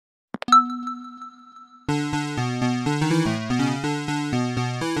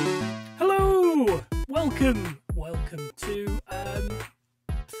Welcome to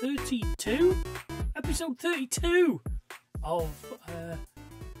episode 32 of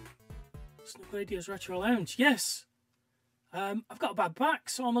Snugradio's Retro Lounge. Yes, I've got a bad back,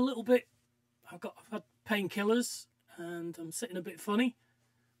 so I'm a little bit. I've had painkillers, and I'm sitting a bit funny.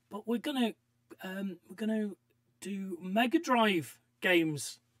 But we're gonna do Megadrive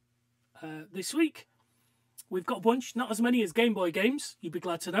games this week. We've got a bunch, not as many as Game Boy games. You'd be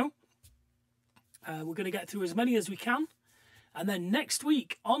glad to know. We're going to get through as many as we can. And then next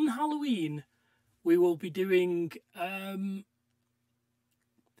week, on Halloween, we will be doing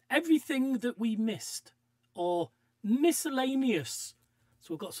everything that we missed, or miscellaneous.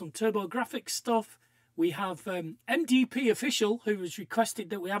 So we've got some TurboGrafx stuff. We have MDP Official, who has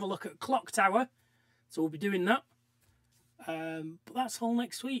requested that we have a look at Clock Tower. So we'll be doing that. But that's all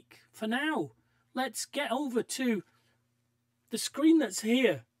next week. For now, let's get over to the screen that's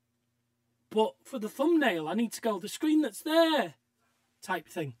here. But for the thumbnail, I need to go the screen that's there type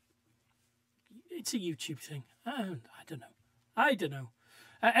thing. It's a YouTube thing. I don't know.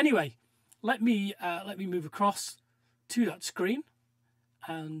 Anyway, let me move across to that screen,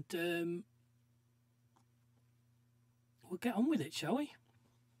 and we'll get on with it, shall we?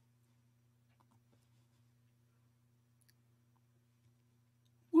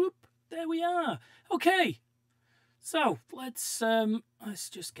 Whoop! There we are. Okay. So let's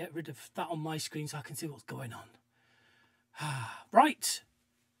just get rid of that on my screen so I can see what's going on. Right.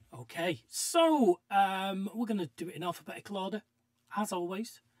 Okay. So we're going to do it in alphabetical order, as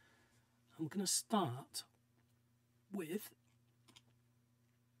always. I'm going to start with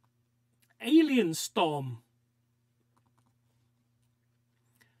Alien Storm.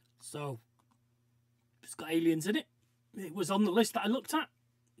 So it's got aliens in it. It was on the list that I looked at.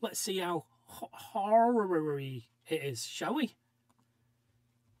 Let's see how horror-y it is, shall we?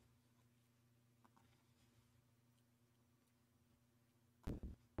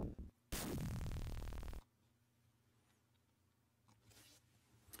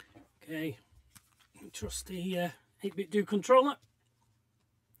 Okay, trust the 8-bit do controller,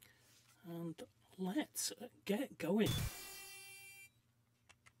 and let's get going.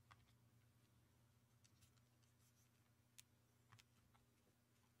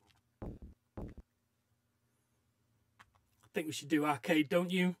 I think we should do arcade,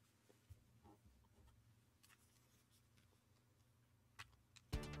 don't you?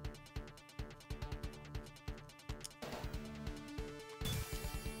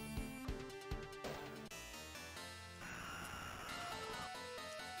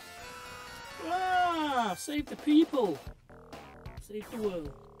 Ah, save the people. Save the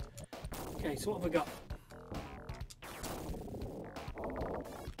world. Okay, so what have we got?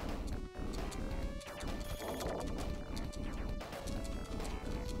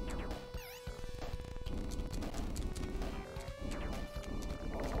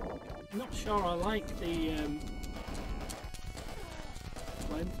 Not sure I like the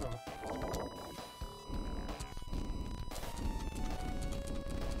flamethrower.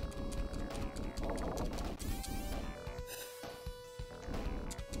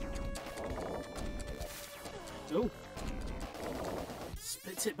 Oh,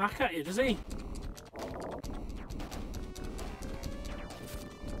 spits it back at you, does he?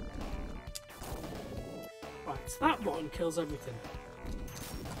 Right, so that one kills everything.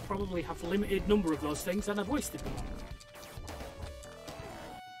 Probably have a limited number of those things, and I've wasted them.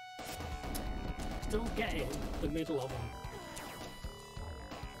 Don't get in the middle of them.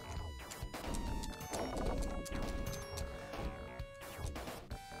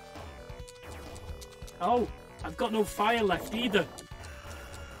 Oh, I've got no fire left either.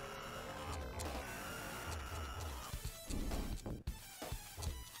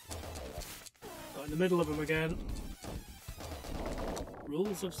 Got in the middle of them again.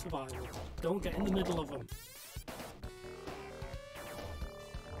 Rules of survival. Don't get in the middle of them.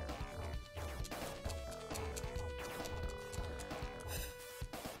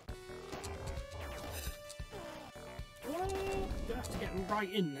 Oh, do I have to get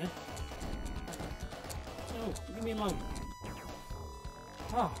right in there? No, leave me alone.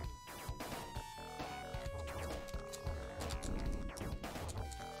 Oh.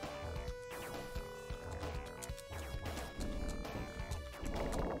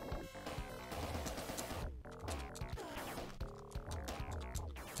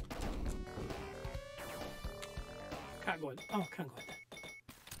 Can't go in. Oh, can't go in.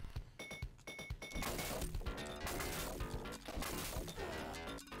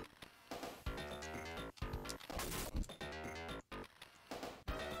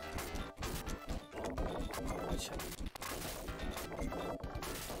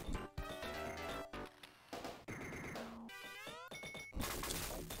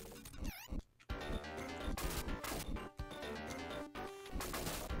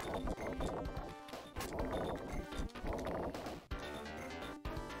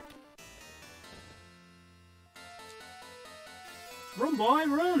 Run, boy,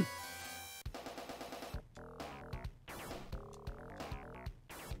 run!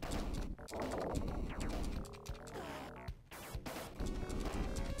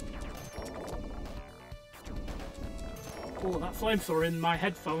 Oh, that flamethrower in my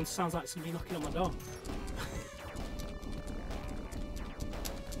headphones sounds like somebody knocking on my door.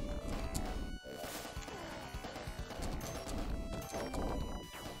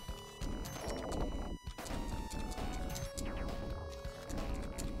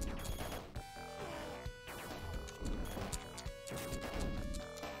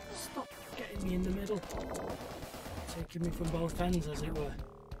 Stop getting me in the middle. Taking me from both ends, as it were.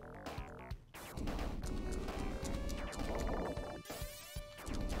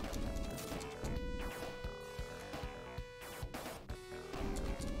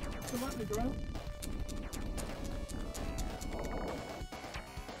 Bro.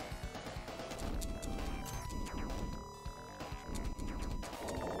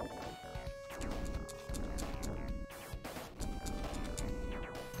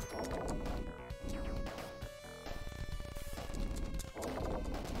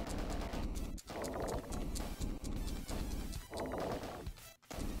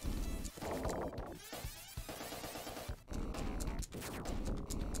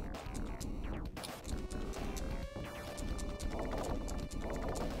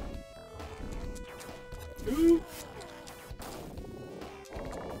 Ooh.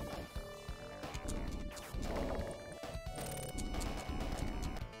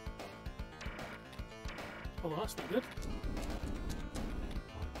 Oh, that's not good.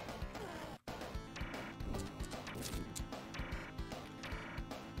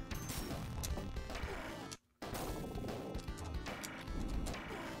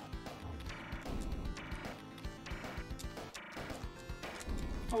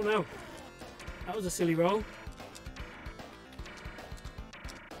 Oh no. That was a silly roll.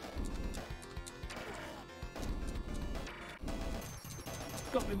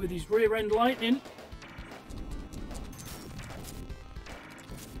 Got me with his rear end lightning.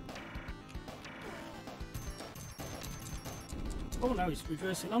 Oh no, he's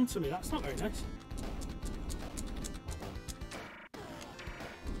reversing onto me. That's not very nice.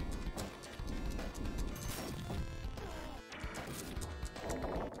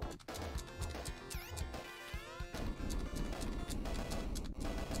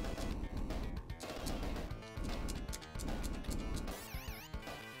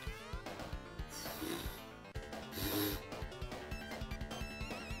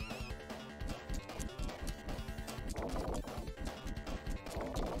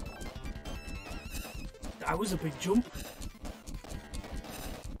 That was a big jump.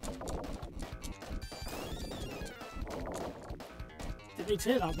 Didn't need to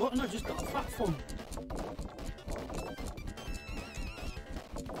hit that button, I just got a platform.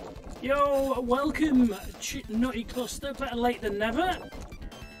 Yo, welcome, Nutty Cluster. Better late than never,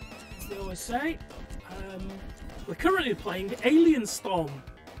 as they always say. We're currently playing Alien Storm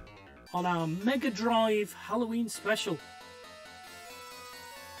on our Megadrive Halloween special.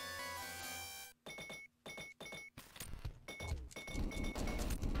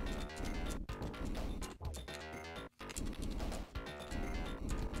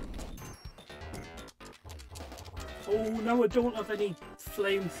 Oh no, I don't have any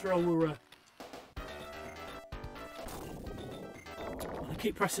flamethrower. I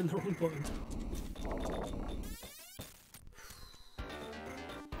keep pressing the wrong button.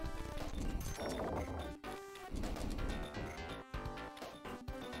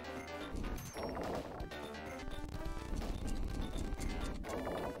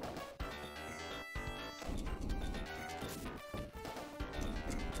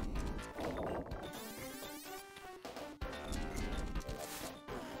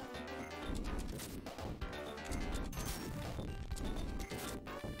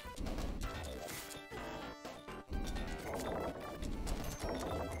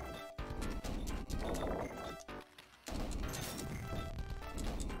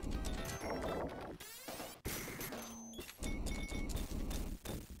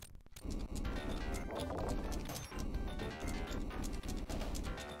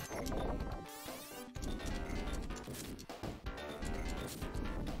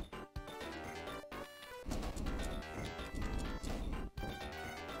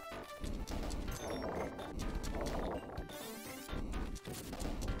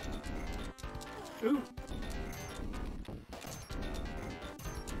 Ooh.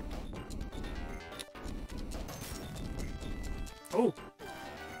 Oh,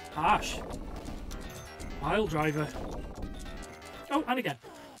 harsh. Pile driver. Oh, and again.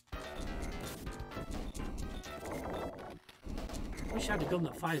 Wish I had a gun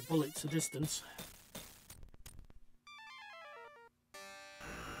that fired bullets a distance.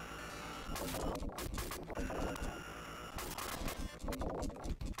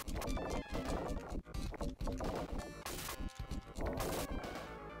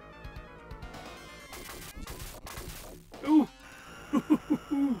 Ooh!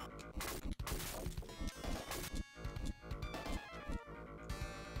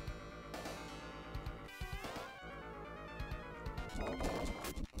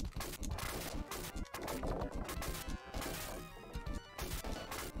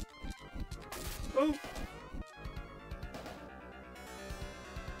 Oh!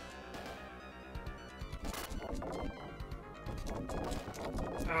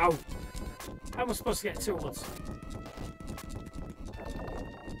 Ow! How am I supposed to get two at once?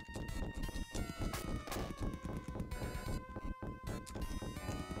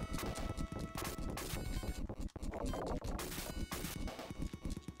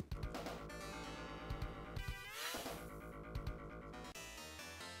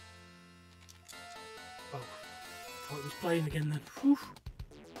 Oh, it was playing again then. Whew.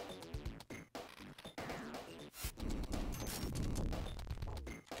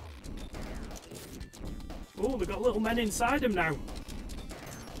 Oh, they've got little men inside them now.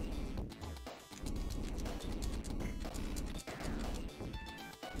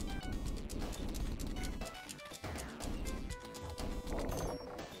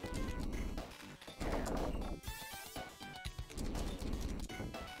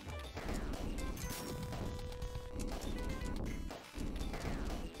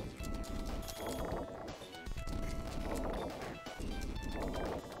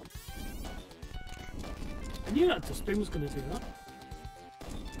 I knew that dustbin was going to do that.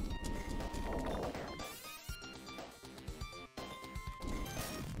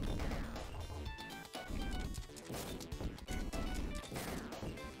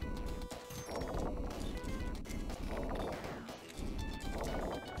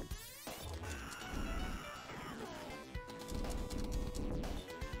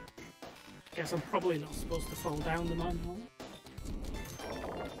 Guess I'm probably not supposed to fall down the manhole.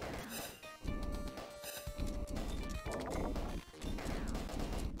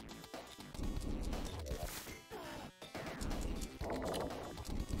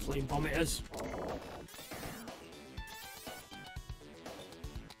 Flame vomiters.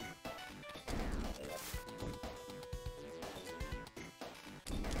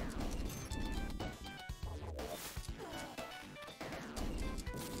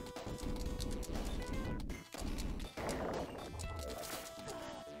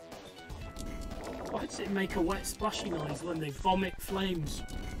 Why does it make a wet splashy noise when they vomit flames?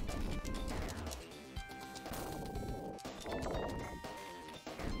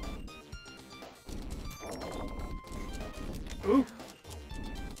 Ooh.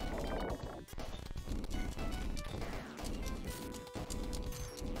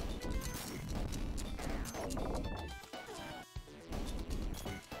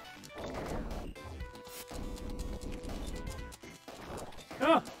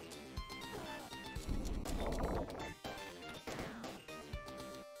 Ah.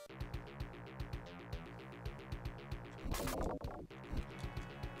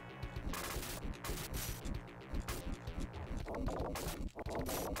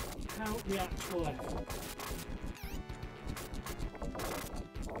 Count the actual effort.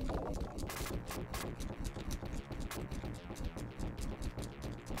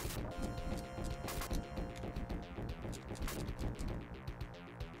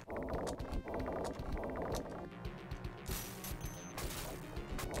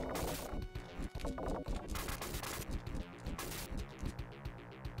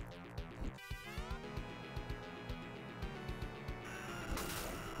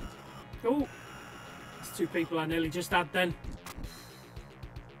 Oh, that's two people I nearly just had then.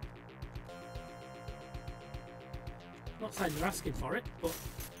 Not saying they're asking for it, but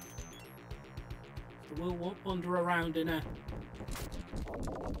they will wander around in a...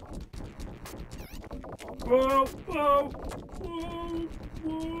 Whoa, whoa, whoa,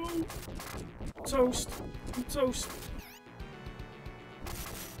 whoa. Toast, I'm toast.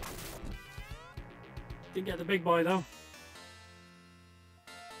 Didn't get the big boy though.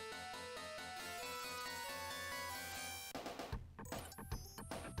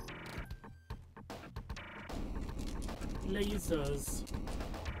 Lasers.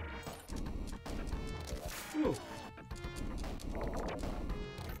 Ooh.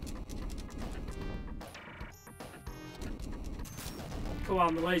 Come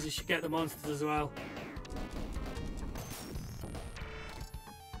on, the lasers should get the monsters as well.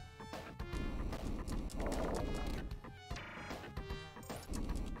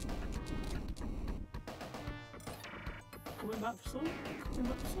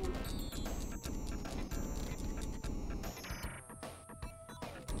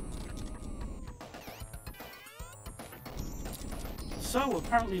 So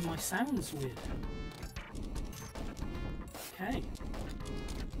apparently my sound's weird. Okay.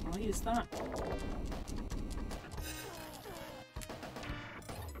 Why is that?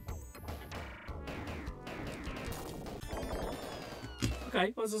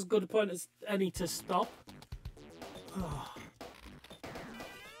 Okay, that's as good a point as any to stop. Oh.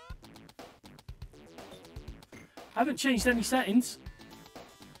 I haven't changed any settings.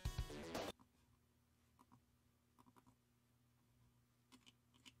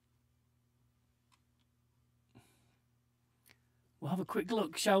 We'll have a quick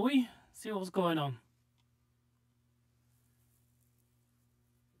look, shall we? See what's going on.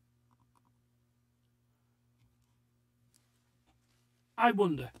 I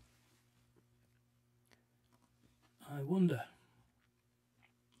wonder.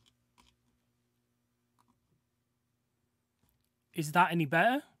 Is that any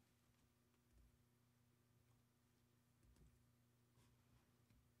better?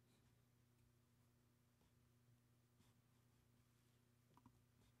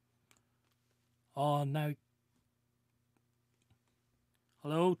 Oh no.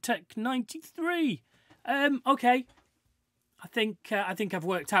 Hello, Tech93. Okay. I think I've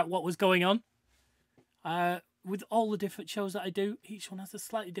worked out what was going on. With all the different shows that I do, each one has a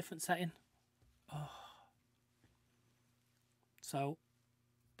slightly different setting. Oh. So,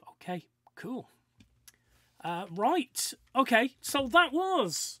 okay, cool. Right, okay. So that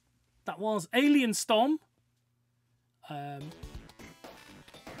was Alien Storm. And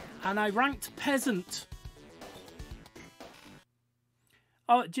I ranked Peasant.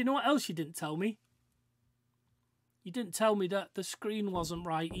 Oh, do you know what else you didn't tell me? You didn't tell me that the screen wasn't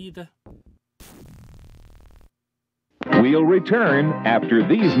right either. We'll return after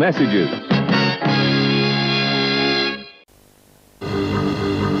these messages.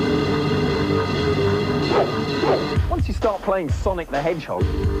 Once you start playing Sonic the Hedgehog,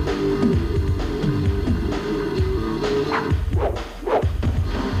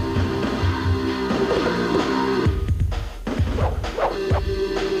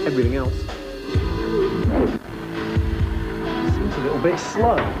 everything else seems a little bit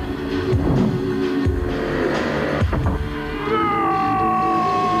slow.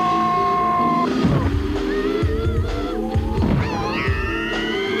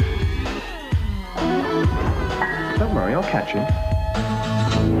 Don't worry, I'll catch him.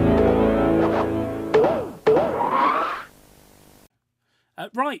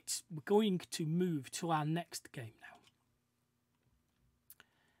 Right, we're going to move to our next game now.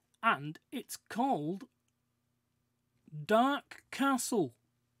 And it's called Dark Castle.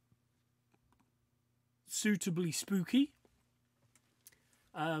 Suitably spooky.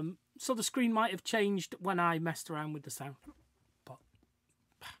 So the screen might have changed when I messed around with the sound. But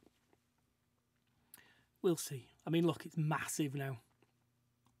we'll see. I mean, look, it's massive now.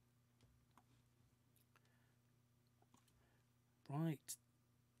 Right.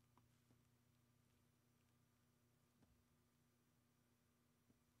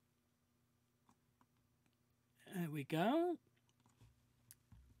 There we go.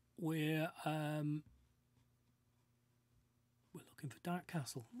 We're looking for Dark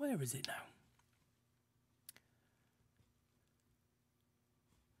Castle. Where is it now?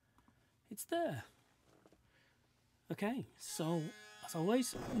 It's there. Okay, so as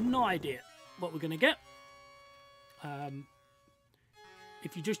always, no idea what we're going to get.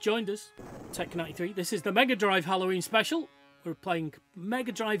 If you just joined us, Tech93, this is the Megadrive Halloween special. We're playing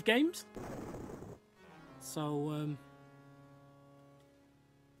Megadrive games. So,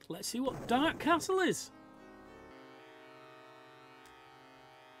 let's see what Dark Castle is.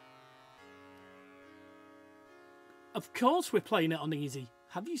 Of course we're playing it on easy.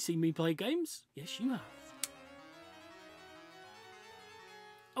 Have you seen me play games? Yes, you have.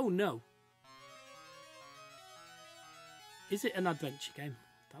 Oh no. Is it an adventure game?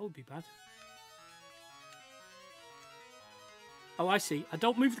 That would be bad. Oh, I see. I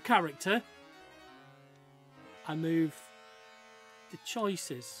don't move the character. I move the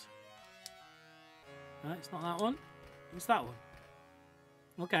choices. No, it's not that one. It's that one.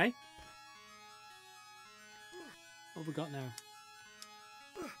 Okay. What have we got now?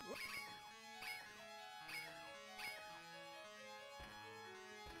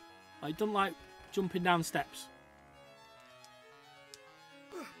 I don't like jumping down steps.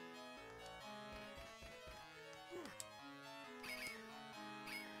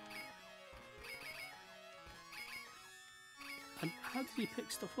 And how did he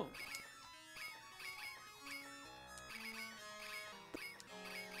pick stuff up?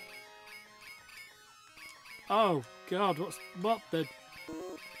 Oh God, what the?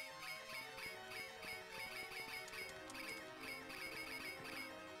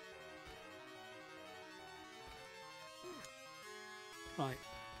 Right.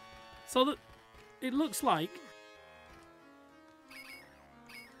 So that it looks like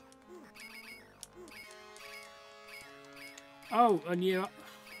oh, and you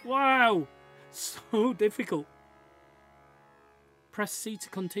wow, so difficult. Press C to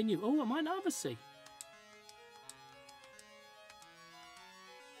continue. Oh, I might not have a C.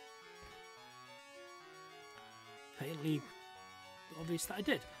 Patently obvious that I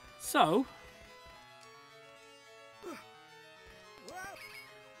did. So,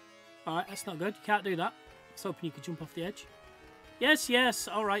 alright, that's not good. You can't do that. I was hoping you could jump off the edge. Yes, yes.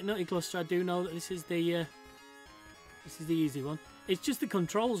 Alright, Nutty Cluster, I do know that this is the easy one. It's just the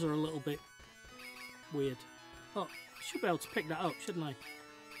controls are a little bit weird. Oh, I should be able to pick that up, shouldn't I?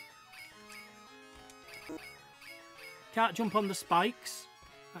 Can't jump on the spikes.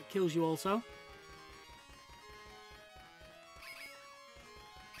 That kills you also.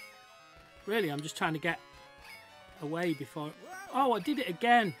 Really, I'm just trying to get away before... Oh, I did it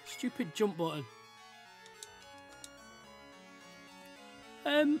again. Stupid jump button.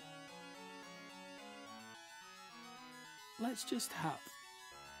 Let's just have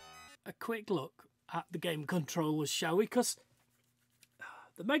a quick look at the game controllers, shall we? Because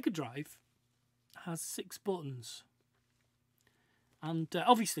the Megadrive has 6 buttons. And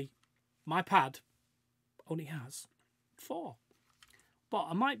obviously, my pad only has 4. But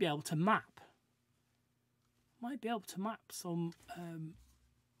I might be able to map. Some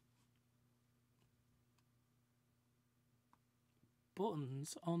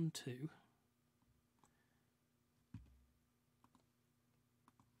buttons onto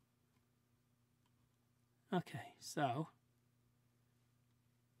okay, so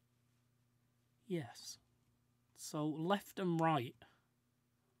yes, so left and right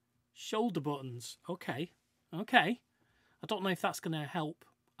shoulder buttons. Okay, I don't know if that's going to help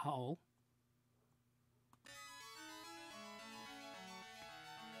at all.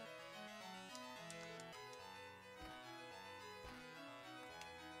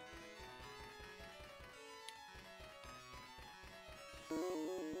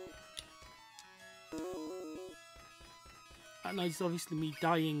 That noise is obviously me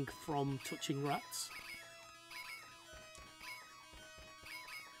dying from touching rats.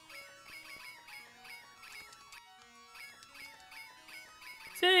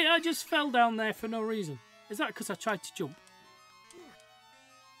 See, I just fell down there for no reason. Is that because I tried to jump?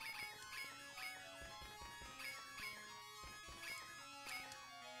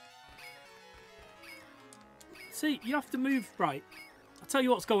 See, you have to move right. I'll tell you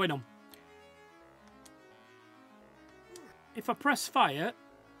what's going on. If I press fire,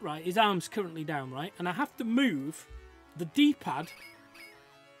 right, his arm's currently down, right? And I have to move the D-pad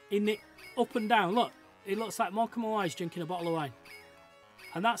in it up and down. Look, it looks like Morecambe and Wise drinking a bottle of wine.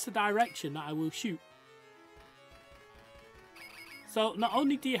 And that's the direction that I will shoot. So not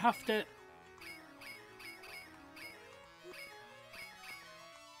only do you have to...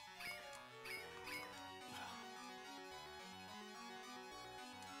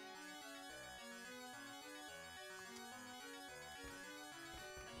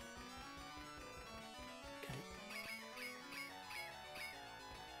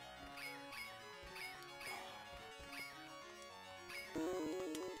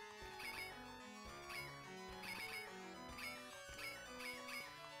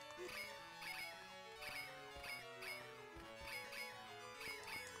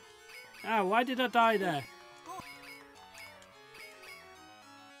 Oh, why did I die there?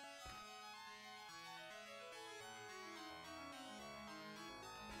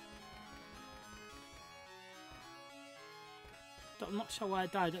 I'm not sure why I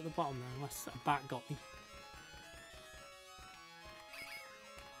died at the bottom there, unless a bat got me.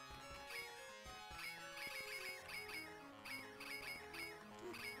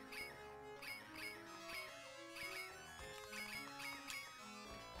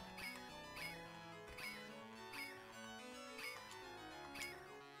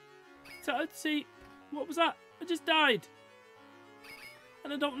 So let's see, what was that? I just died.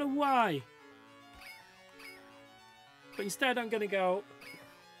 And I don't know why. But instead I'm going to go...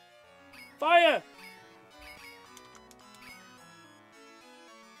 Fire!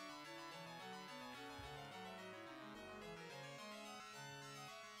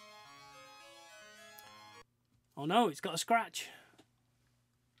 Oh no, it's got a scratch.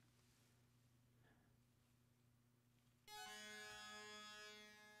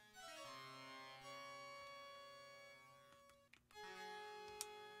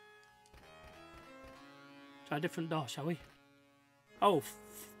 Try a different door, shall we? Oh,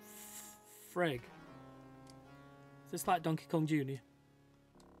 frig. Is this like Donkey Kong Jr.?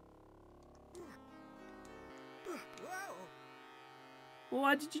 Well,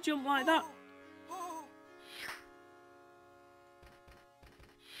 why did you jump like that?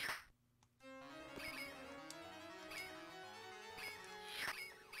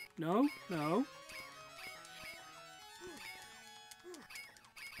 No, no.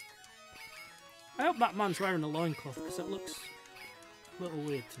 I hope that man's wearing a loincloth because it looks a little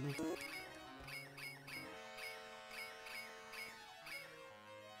weird to me.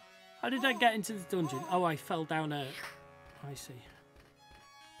 How did I get into the dungeon? Oh, I fell down a... I see.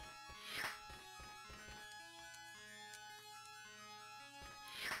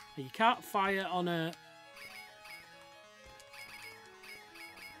 You can't fire on a...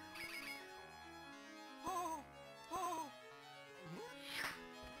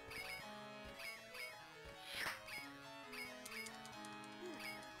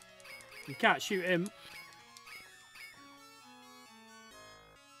 You can't shoot him.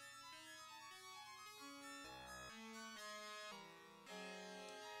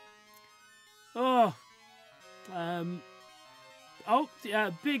 Oh.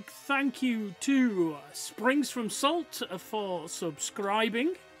 Big thank you to Springs from Salt for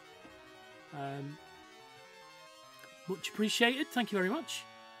subscribing. Much appreciated. Thank you very much.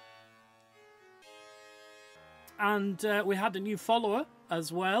 And we had a new follower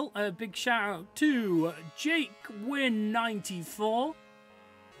as well. A big shout out to JakeWin94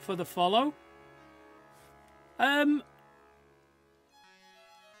 for the follow.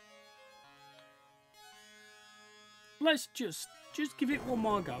 Let's just give it one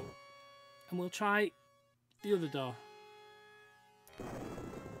more go, and we'll try the other door.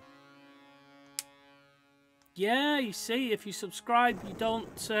 Yeah, you see, if you subscribe, you don't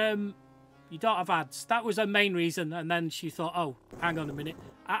have ads. That was her main reason, and then she thought, oh, hang on a minute.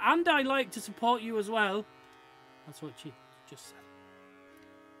 And I like to support you as well. That's what she just said.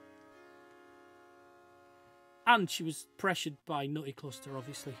 And she was pressured by Nutty Cluster,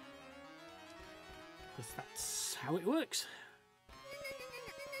 obviously. Because that's how it works.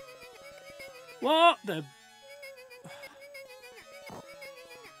 What the...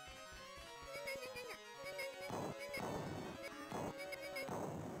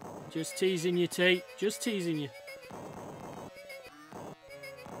 Just teasing you, T. Just teasing you.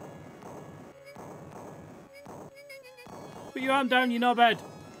 Put your arm down, you knobhead.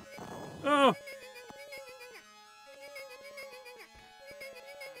 Oh!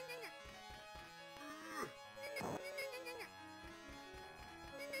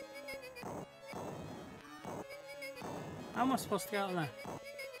 How am I supposed to get out of there?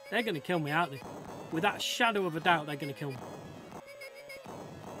 They're going to kill me, aren't they? With that shadow of a doubt, they're going to kill me.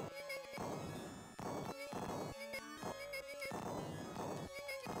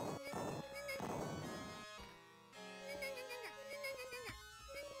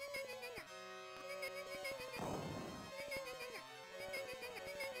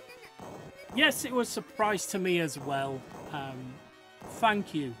 Yes, it was a surprise to me as well.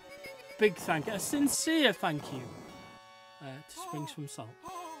 Thank you. Big thank you. A sincere thank you to Springs from Salt.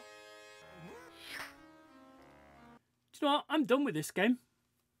 Do you know what? I'm done with this game.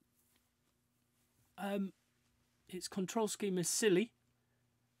 Its control scheme is silly.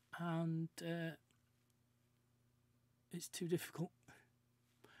 And it's too difficult.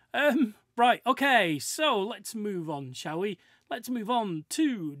 Right, okay. So let's move on, shall we? Let's move on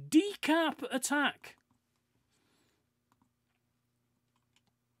to DEcap Attack.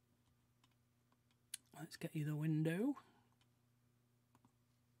 Let's get you the window.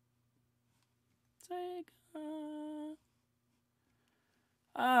 Sega.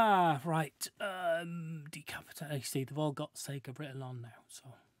 Ah, right. DEcap Attack. See, they've all got Sega written on now.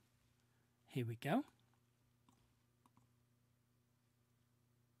 So here we go.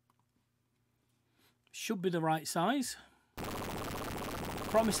 Should be the right size.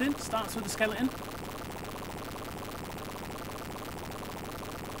 Promising. Starts with a skeleton.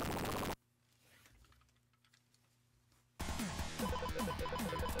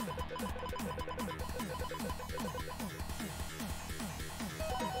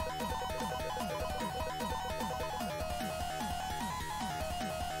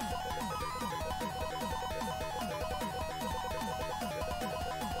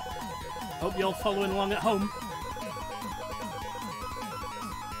 Hope you're following along at home.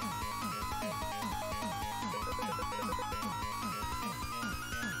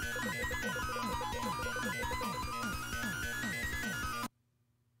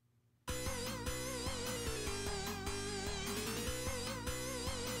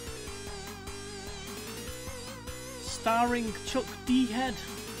 Starring Chuck D. Head.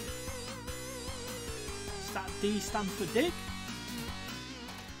 Does that D stand for Dig?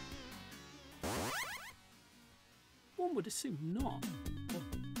 One would assume not. But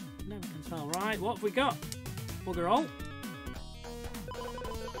never can tell. Right, what have we got? Bugger all.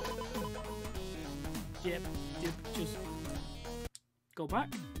 Yep, just go back.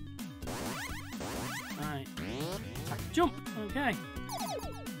 Right. Attack, jump. Okay.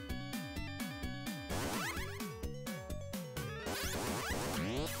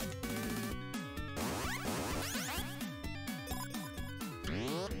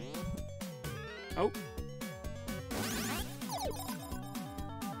 Oh.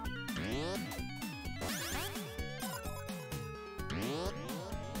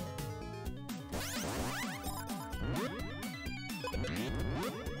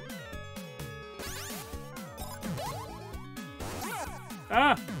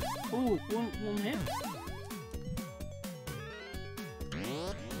 Ah! Ooh, one hit.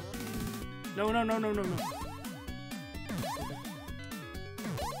 No.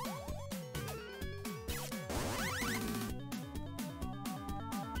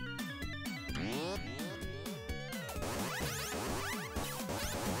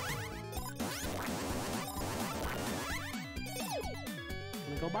 Can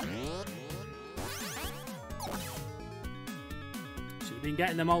we go back? Should have been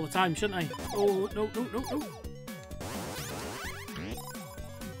getting them all the time, shouldn't I? Oh, no.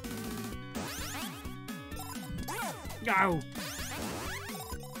 Ow! That's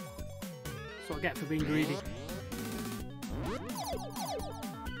what I get for being greedy.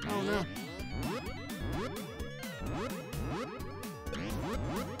 Oh no.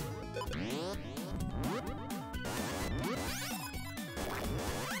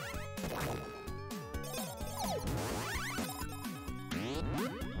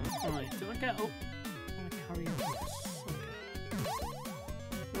 Alright, do I get up? I carry on this. Okay.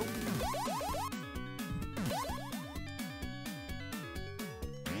 Nope.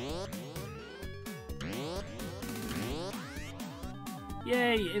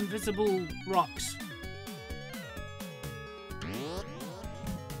 Yay, invisible rocks.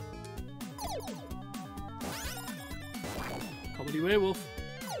 Comedy werewolf.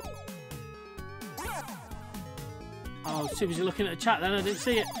 Oh, as soon as you're looking at the chat then, I didn't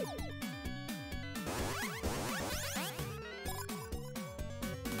see it.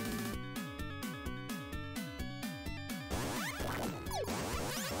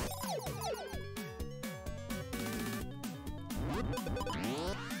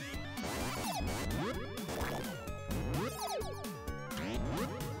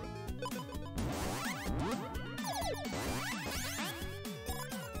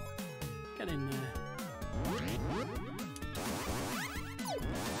 Get in there.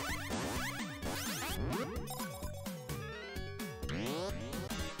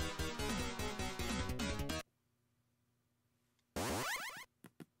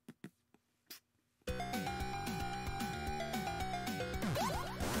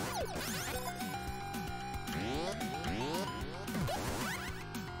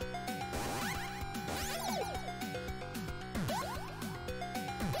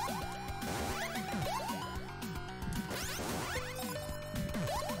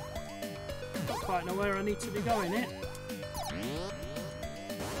 Don't quite know where I need to be going it.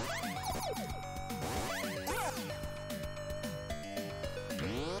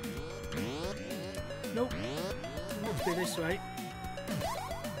 Nope. Must be this way.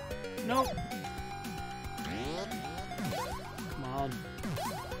 Nope. Come on.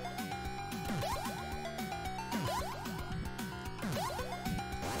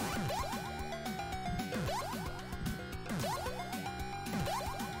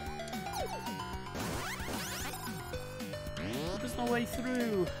 There's no way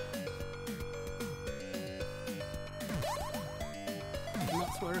through. And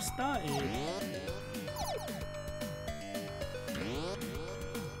that's where I started.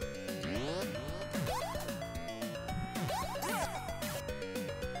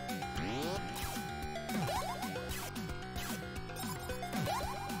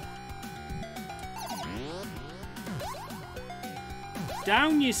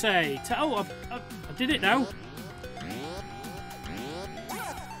 Down, you say? Oh, I did it now.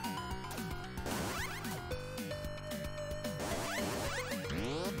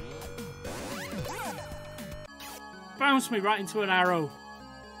 Bounced me right into an arrow.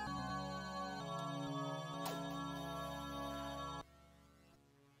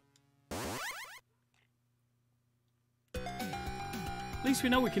 At least we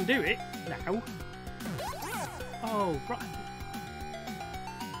know we can do it now. Oh, right.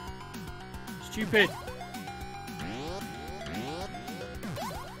 Stupid.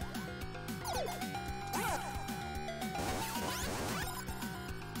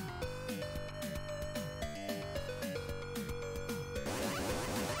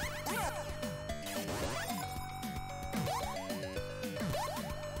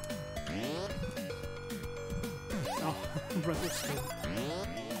 Rebel skin.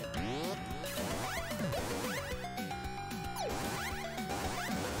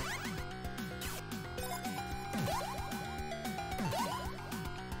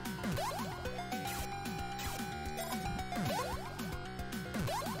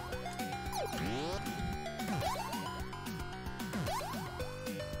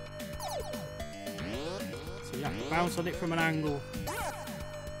 So you have to bounce on it from an angle.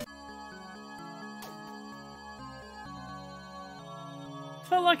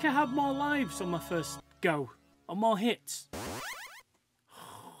 Felt like I had more lives on my first go, or more hits.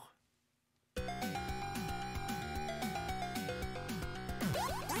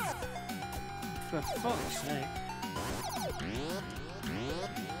 For fuck's sake.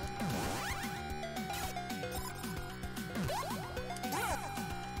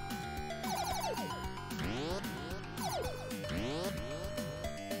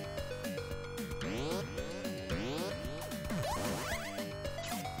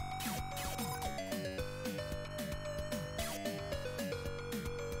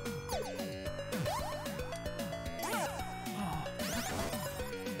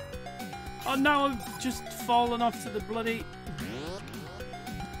 Oh no, I've just fallen off to the bloody...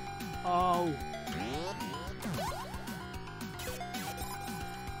 Oh.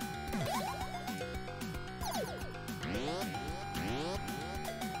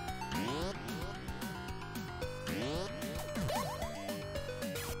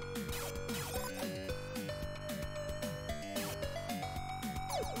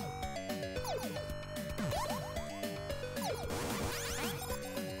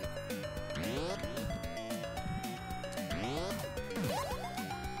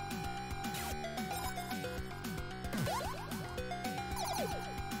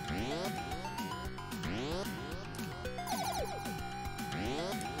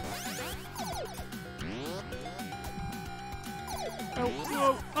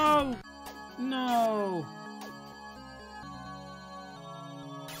 Oh, oh, no.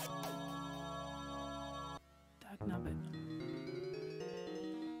 Dagnabbit.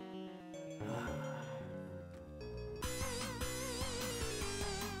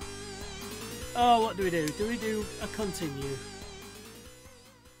 Oh, what do we do? Do we do a continue?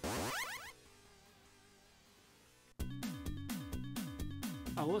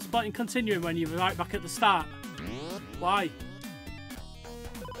 Oh, what's the point in continuing when you're right back at the start? Why?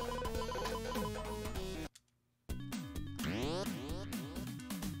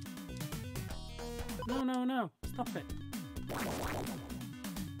 No, no, no. Stop it.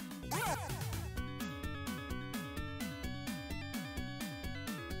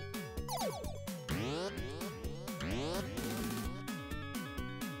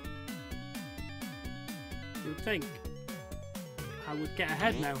 You would think I would get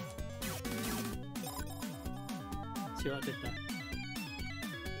ahead now. See what I did there?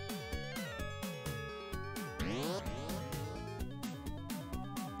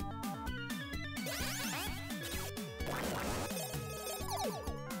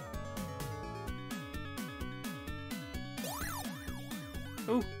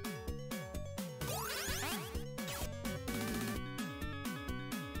 Ooh.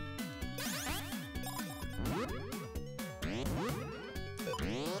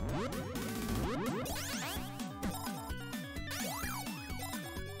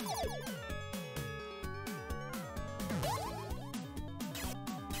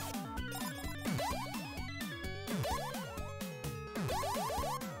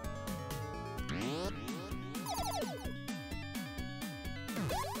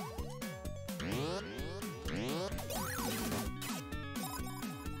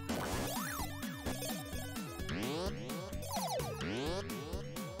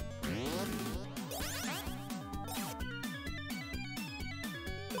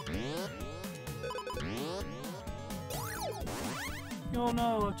 Oh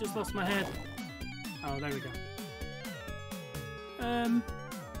no, I've just lost my head. Oh, there we go.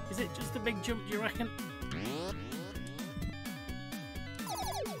 Is it just a big jump, do you reckon?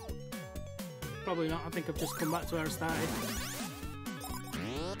 Probably not, I think I've just come back to where I started.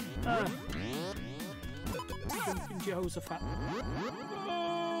 Jumping Jehoshaphat.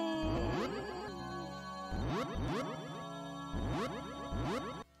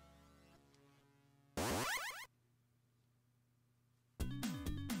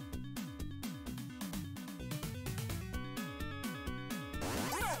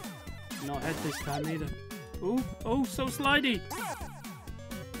 Not head this time either. Ooh, oh, so slidey.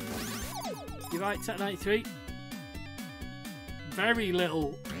 You're right, Tech 93. Very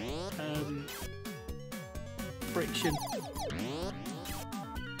little friction.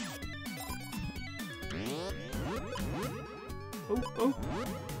 Oh.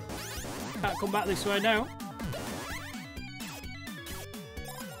 Can't come back this way now.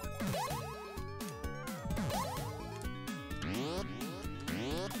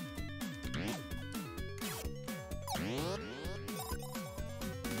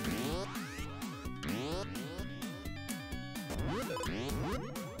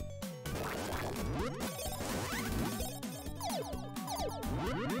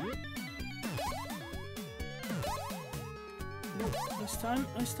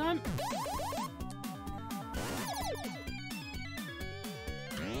 This time. I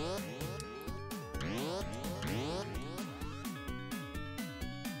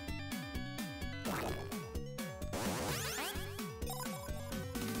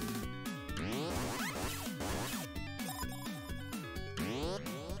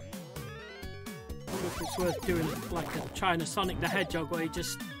wonder if it's worth doing like a China Sonic the Hedgehog where you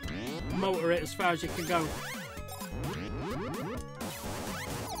just motor it as far as you can go.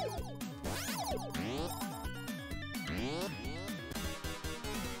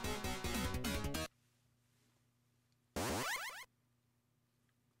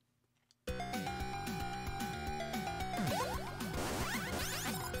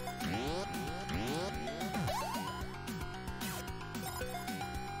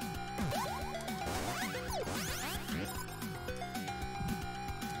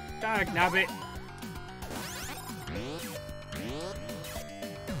 Dagnabbit.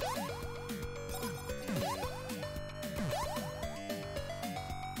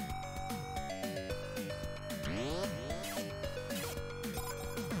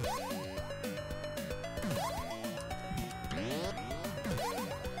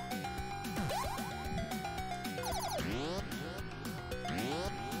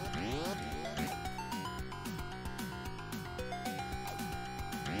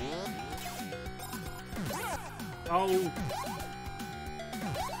 Oh.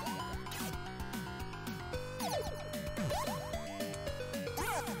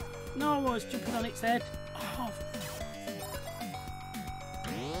 No, I was jumping on its head. Oh.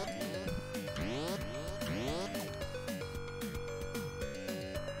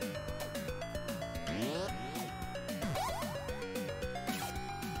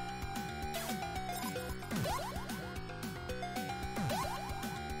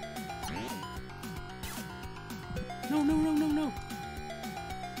 No.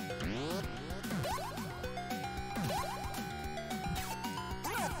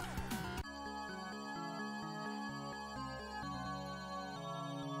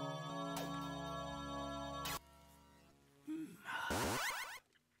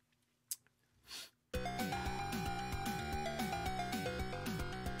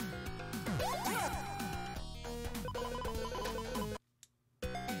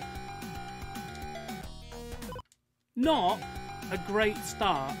 Not a great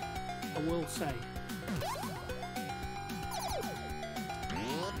start, I will say.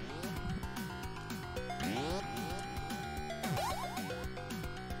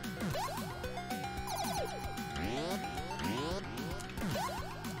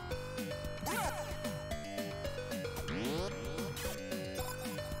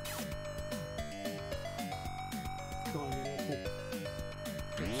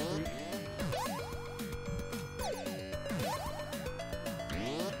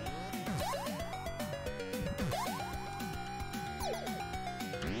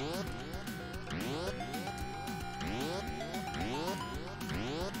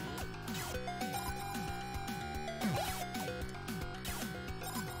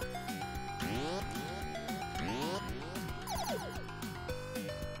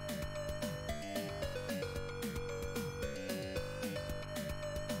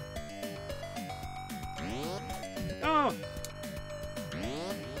 Oh!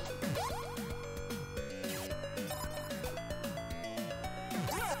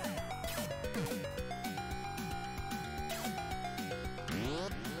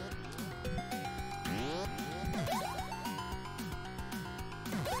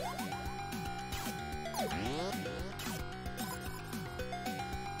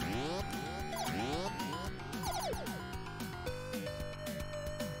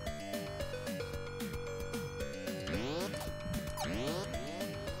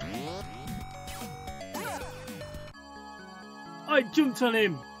 I jumped on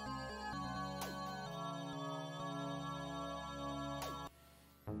him.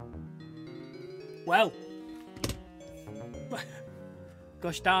 Well,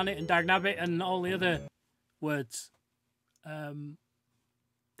 gosh darn it and dagnabbit and all the other words. There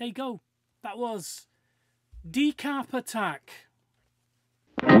you go. That was DEcap Attack.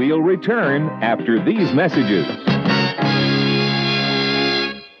 We'll return after these messages.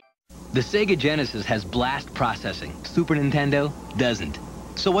 The Sega Genesis has blast processing. Super Nintendo doesn't.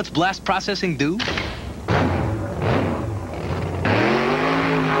 So what's blast processing do?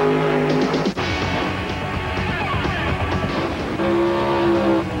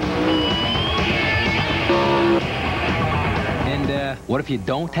 And what if you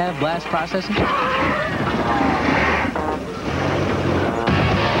don't have blast processing?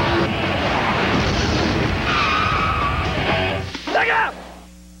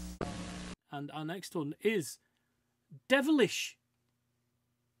 And our next one is Devilish,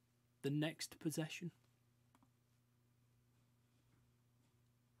 The Next Possession.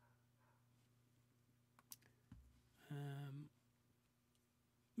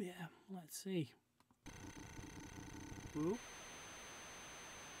 Yeah, let's see. Ooh.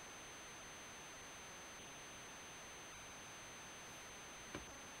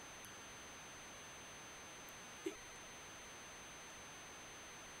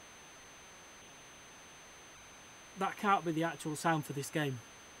 That can't be the actual sound for this game.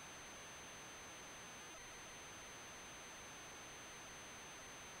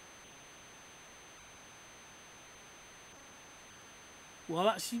 Well,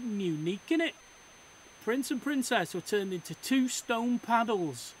 that's unique, innit? Prince and Princess were turned into 2 stone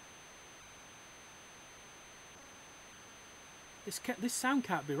paddles. This sound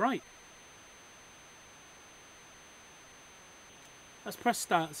can't be right. Let's press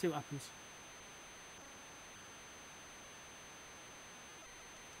start and see what happens.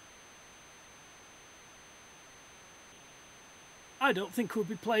 I don't think we'll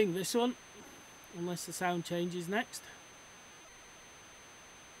be playing this one unless the sound changes next.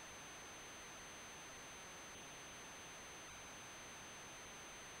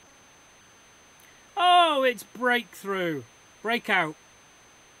 Oh, it's breakthrough. Breakout.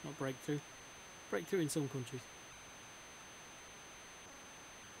 Not breakthrough. Breakthrough in some countries.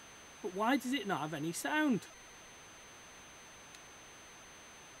 But why does it not have any sound?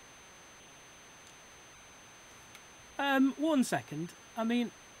 One second. I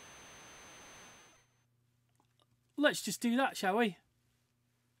mean, let's just do that, shall we?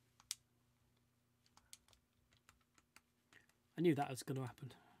 I knew that was going to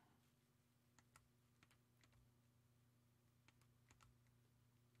happen.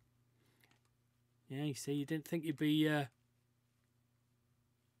 Yeah, you see, you didn't think you'd be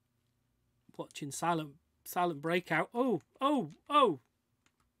watching Silent Breakout. Oh!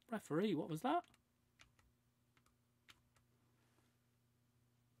 Referee, what was that?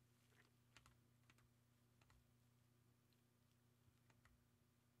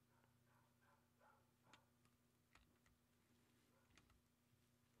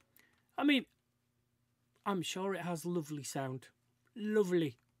 I mean, I'm sure it has lovely sound.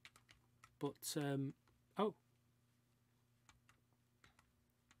 Lovely. But, oh.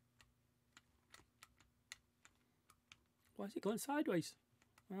 Why is it going sideways?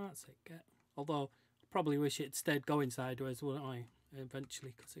 Oh, that's it. Although, I probably wish it stayed going sideways, wouldn't I?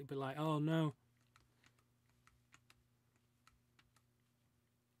 Eventually, because it'd be like, oh no.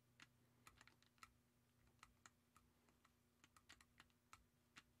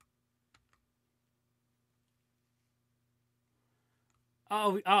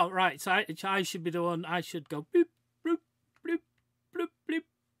 Oh, right. So I should be the one. I should go bloop, bloop, bloop, bloop, bloop,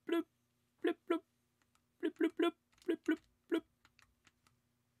 bloop, bloop, bloop, bloop, bloop, bloop, bloop, bloop, bloop,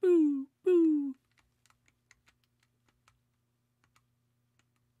 boo, boo.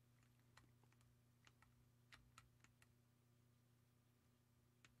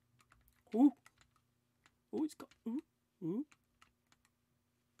 Ooh, oh, it's got ooh, ooh.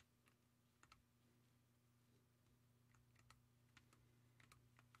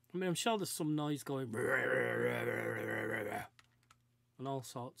 I mean, I'm sure there's some noise going and all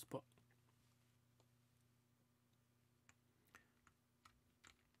sorts, but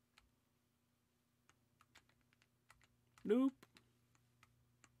nope.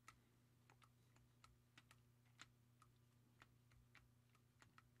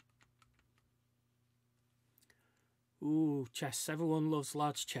 Ooh, chests. Everyone loves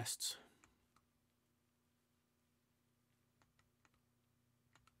large chests.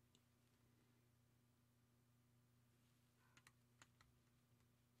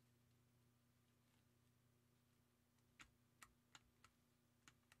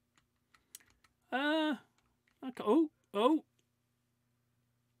 Okay. Oh.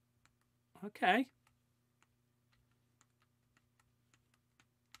 Okay.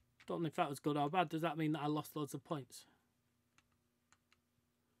 Don't know if that was good or bad. Does that mean that I lost loads of points?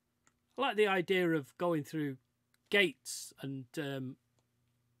 I like the idea of going through gates and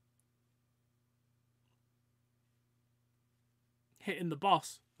hitting the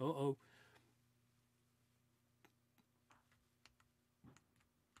boss Uh-oh.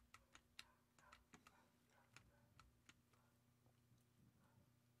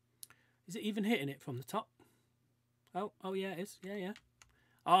 Is it even hitting it from the top? Oh yeah, it is. Yeah.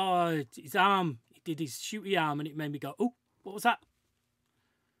 Oh, his arm. He did his shooty arm and it made me go, oh, what was that?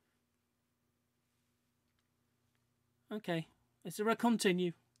 Okay. Is there a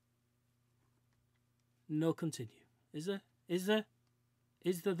continue? No continue. Is there? Is there?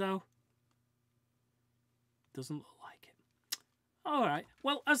 Is there though? Doesn't look like it. Alright.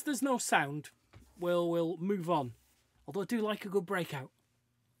 Well, as there's no sound, we'll move on. Although I do like a good breakout.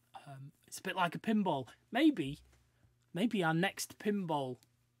 It's a bit like a pinball. Maybe our next pinball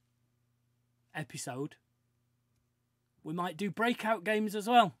episode, we might do breakout games as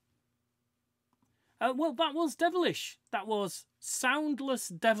well. Well, that was Devilish. That was soundless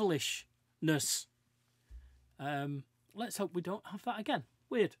devilishness. Let's hope we don't have that again.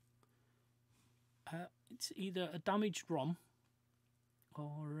 Weird. It's either a damaged ROM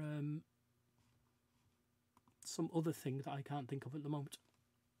or some other thing that I can't think of at the moment.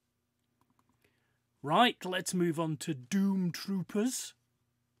 Right, let's move on to Doom Troopers.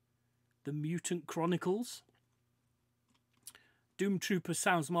 The Mutant Chronicles. Doom Troopers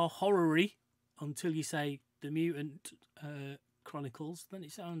sounds more horror-y until you say the Mutant Chronicles. Then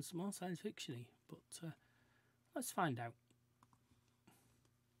it sounds more science fiction-y. But let's find out.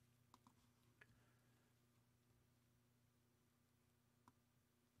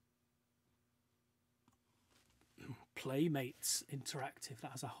 Playmates Interactive.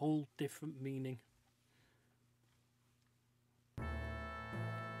 That has a whole different meaning.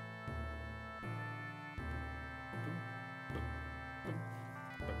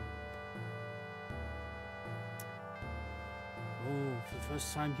 Oh, for the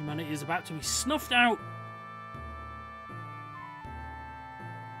first time, humanity is about to be snuffed out.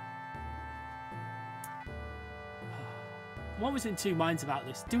 I'm always in two minds about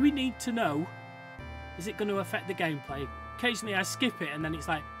this. Do we need to know? Is it going to affect the gameplay? Occasionally I skip it and then it's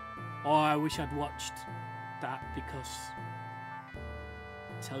like, oh, I wish I'd watched that because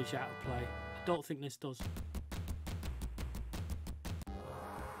it tells you how to play. I don't think this does.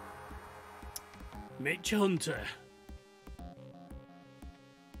 Mitch Hunter.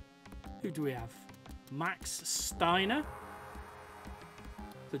 Who do we have? Max Steiner.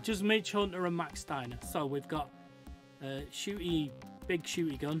 So just Mitch Hunter and Max Steiner. So we've got big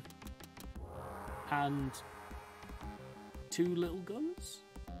shooty gun and two little guns.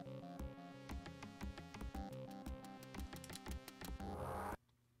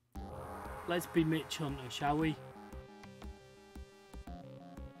 Let's be Mitch Hunter, shall we?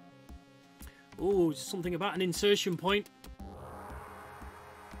 Oh, something about an insertion point.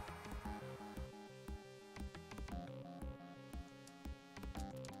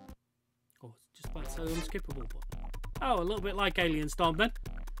 Oh, it's just about to say unskippable. Oh, a little bit like Alien Storm then.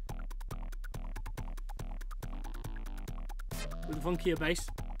 With a funkier bass.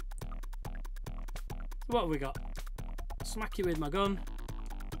 What have we got? Smack you with my gun.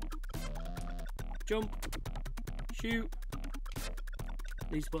 Jump. Shoot.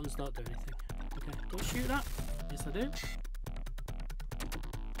 These buttons don't do anything. Okay, don't shoot that. Yes, I do.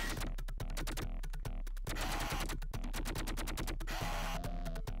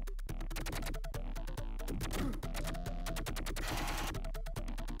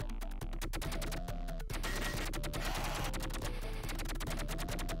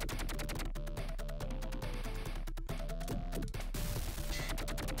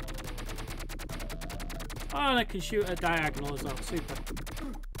 Oh, and I can shoot a diagonal as well. Super.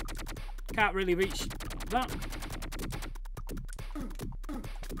 Can't really reach that.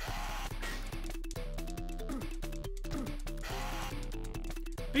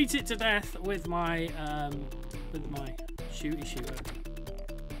 Beat it to death with my shooter.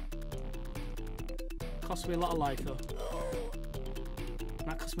 Cost me a lot of life though.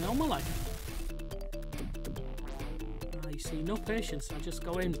 That cost me all my life. Ah, you see, no patience. I just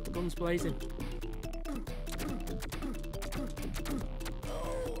go in, guns blazing.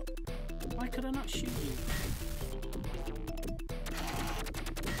 Why could I not shoot you?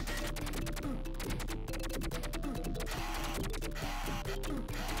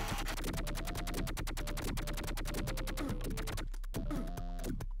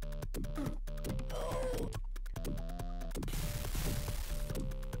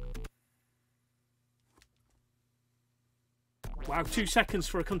 Wow, 2 seconds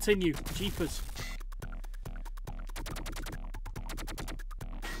for a continue. Jeepers.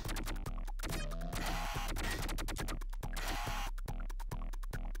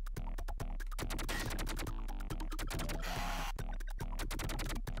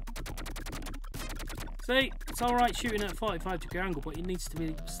 See, it's alright shooting at a 45-degree angle, but it needs to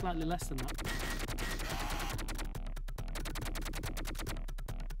be slightly less than that.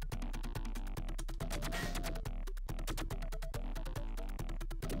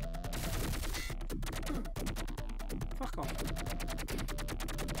 Fuck off.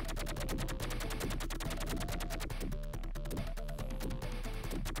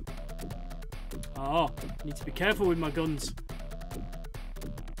 Oh, need to be careful with my guns.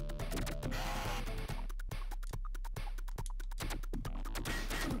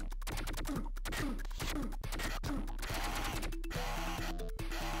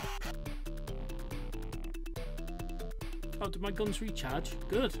 Oh, did my guns recharge?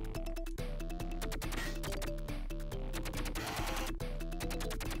 Good.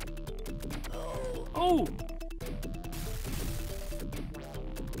 Oh!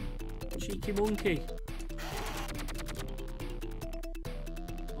 Cheeky monkey.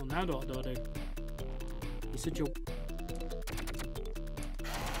 Oh, now what do I do? It's a jump.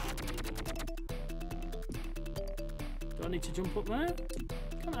 Do I need to jump up there?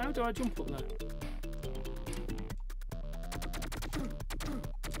 How do I jump up there?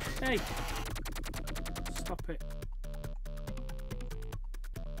 Hey! Stop it.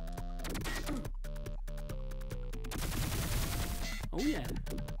 Oh yeah.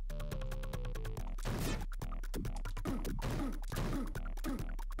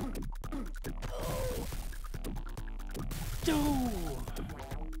 Oh.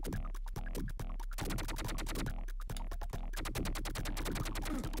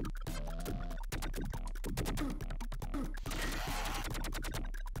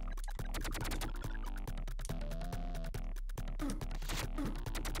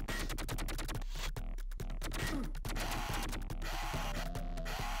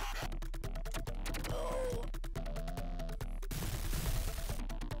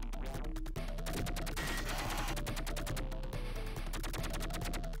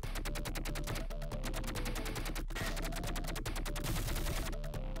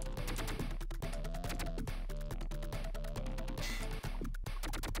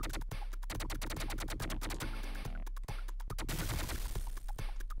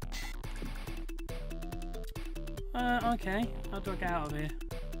 Okay, how do I get out of here?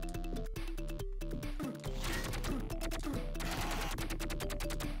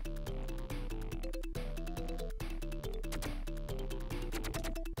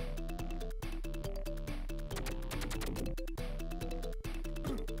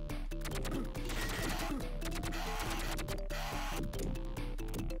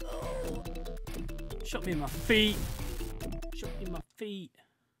 Shot me in my feet. Shot me in my feet.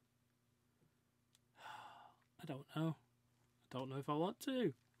 I don't know. I don't know if I want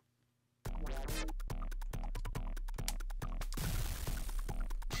to.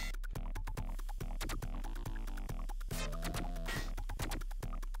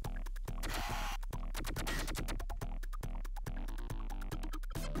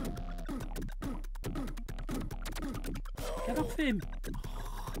 Get off him.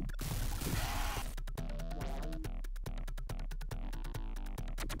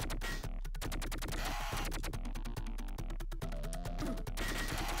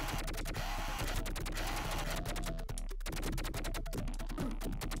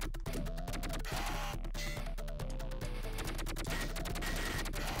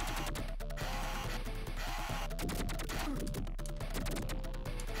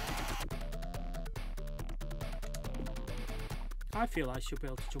 I feel I should be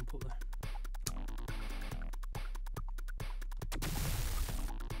able to jump up there.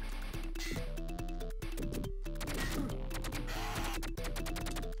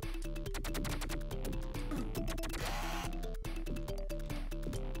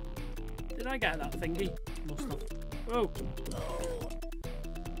 Did I get that thingy? Must have. Oh!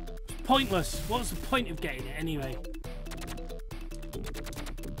 It's pointless. What's the point of getting it anyway?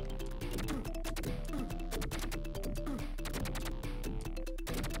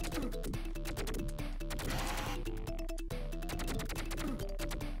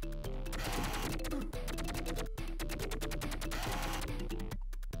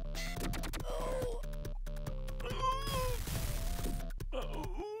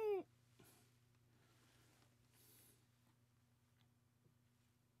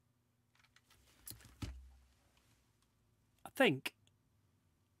 I think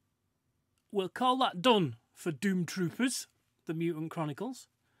we'll call that done for Doom Troopers, the Mutant Chronicles,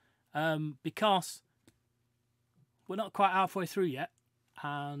 because we're not quite halfway through yet,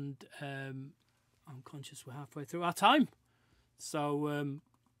 and I'm conscious we're halfway through our time. So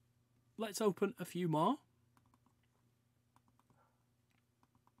let's open a few more.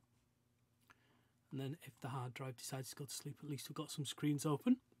 And then if the hard drive decides to go to sleep, at least we've got some screens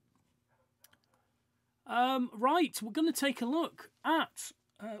open. Right, we're going to take a look at...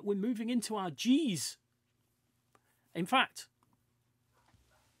 we're moving into our Gs. In fact,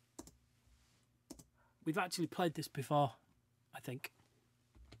 we've actually played this before, I think.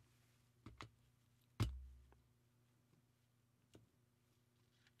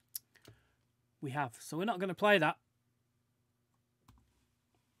 We have, so we're not going to play that.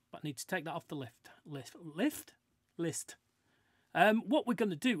 But I need to take that off the list. What we're going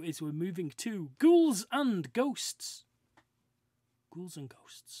to do is we're moving to Ghouls'n Ghosts. Ghouls'n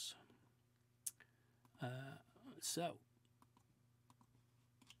Ghosts. So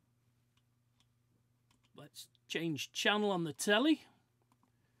let's change channel on the telly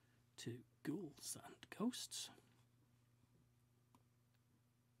to Ghouls'n Ghosts.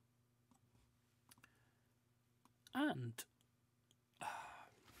 And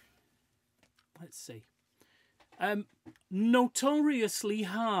let's see. Notoriously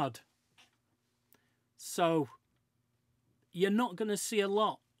hard. So you're not going to see a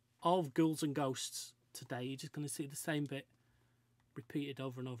lot of Ghouls'n Ghosts today. You're just going to see the same bit repeated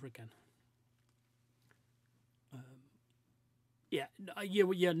over and over again. Yeah,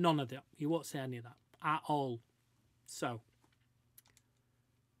 none of that. You won't see any of that at all. So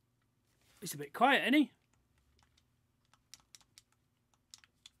it's a bit quiet, isn't he?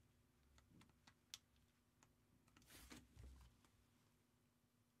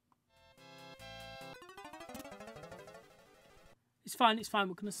 It's fine, it's fine.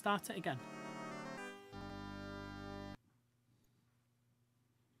 We're going to start it again.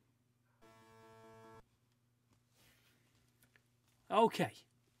 Okay.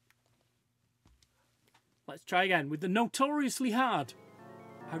 Let's try again with the notoriously hard.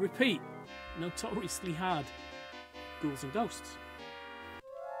 I repeat, notoriously hard Ghouls'n Ghosts.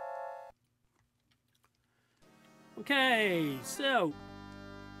 Okay, so...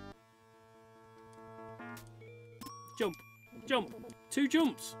 Jump. Jump. 2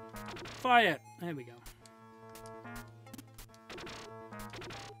 jumps. Fire. There we go.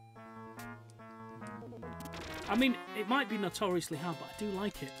 I mean, it might be notoriously hard, but I do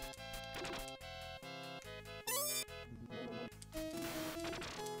like it.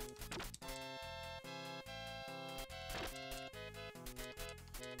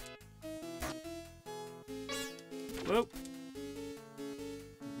 Whoa.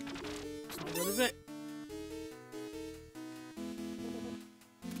 It's not good, is it?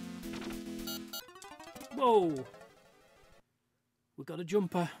 Whoa! We got a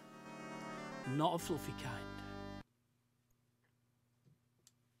jumper. Not a fluffy kind.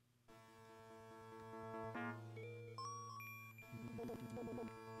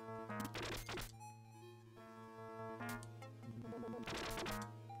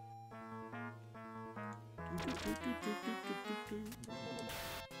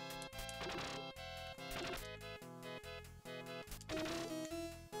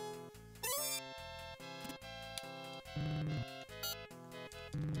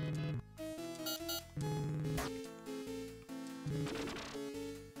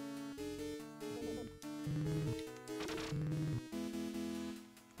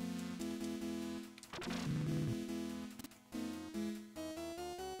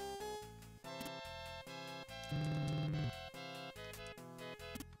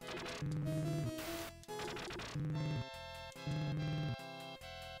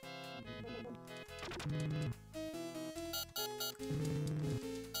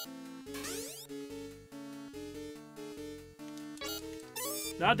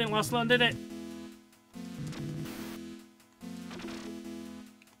 That didn't last long, did it?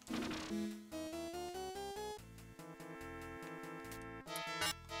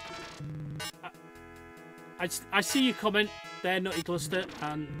 I see your comment there, Nutty Cluster,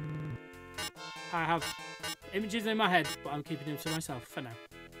 and I have images in my head, but I'm keeping them to myself for now.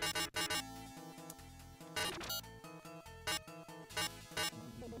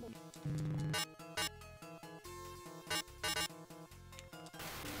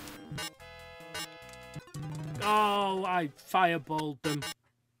 Oh, I fireballed them.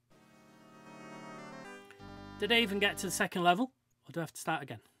 Did I even get to the second level? Or do I have to start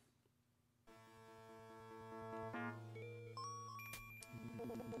again?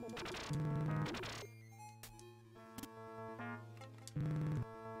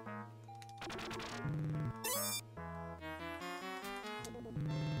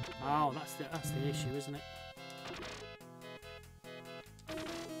 Oh, that's the issue, isn't it?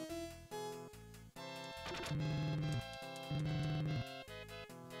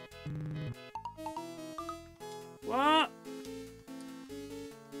 What?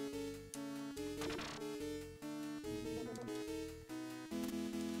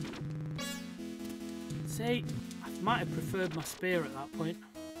 See, I might have preferred my spear at that point.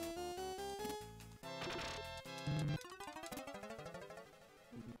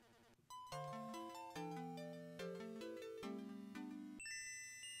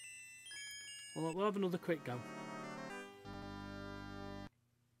 Well, we'll have another quick go.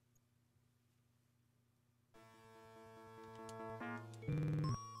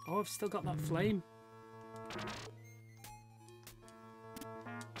 Oh, I've still got that flame.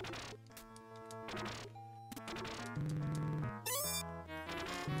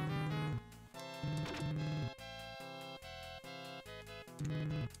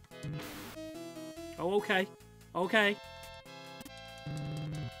 Oh, okay. Okay.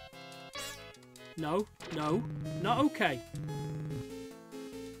 No, no, not okay.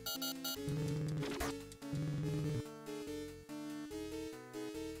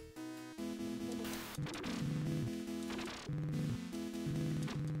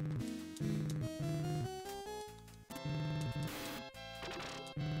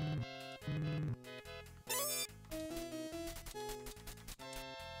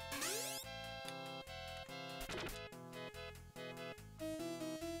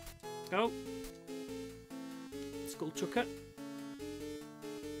 Go. Skull chucker.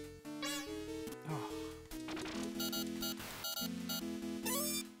 Oh.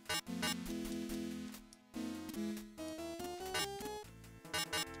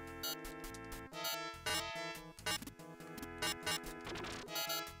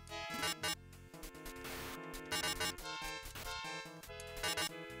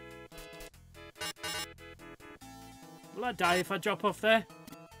 Will I die if I drop off there?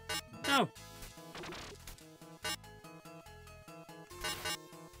 No.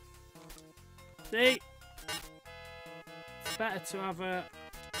 See? It's better to have a...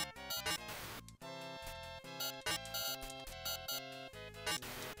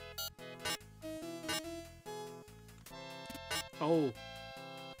 Oh.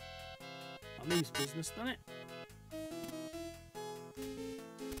 That means business, doesn't it?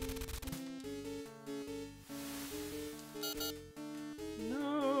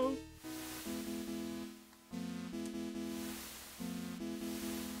 No.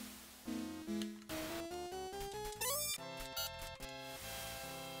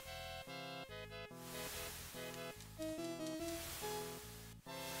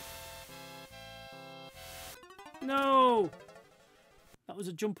 No. That was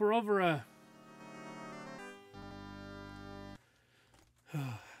a jumper over her.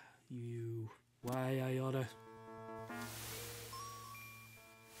 You. Why I oughta.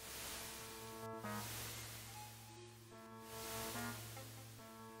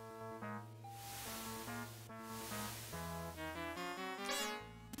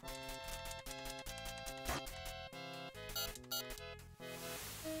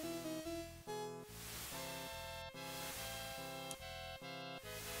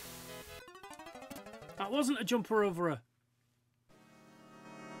 That wasn't a jumper over her.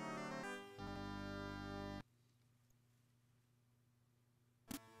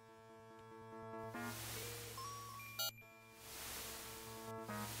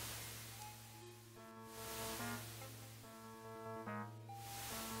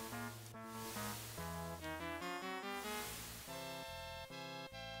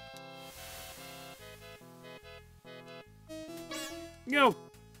 Yo.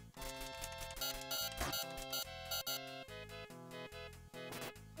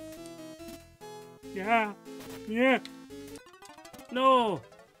 Yeah. Yeah. No.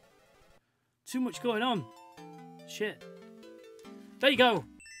 Too much going on. Shit. There you go.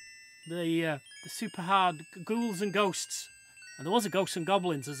 The super hard Ghouls' Ghosts. And there was a Ghosts and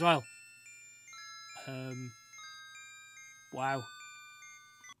Goblins as well. Wow.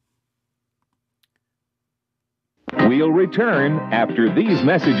 We'll return after these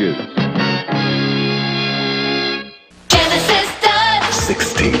messages. Genesis does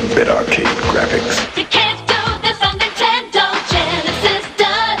 16-bit arcade graphics. You can't do this on Nintendo. Genesis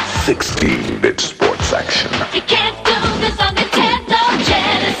does 16-bit sports action. You can't do this on Nintendo.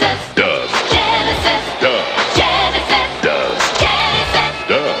 Genesis Does. Genesis Does. Genesis Does. Genesis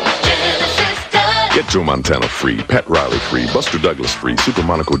Does. Genesis does. Get Joe Montana free, Pat Riley free, Buster Douglas free, Super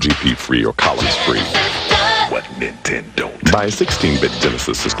Monaco GP free, or Collins free. Genesis does. What Nintendo don't? Buy a 16-bit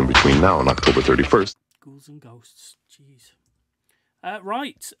Genesis system between now and October 31st. Ghouls' Ghosts. Jeez.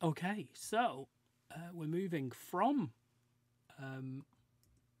 Right. Okay. So we're moving from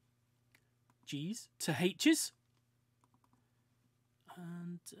G's to H's.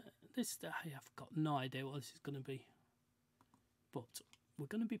 And this, I have got no idea what this is going to be. But we're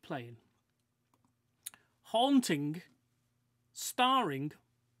going to be playing Haunting, starring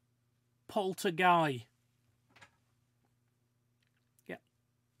Polterguy.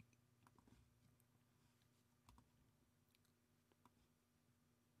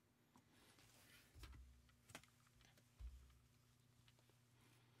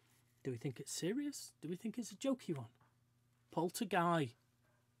 Do we think it's serious? Do we think it's a jokey one? Polterguy.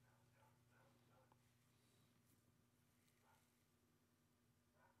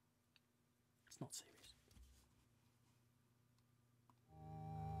 It's not serious.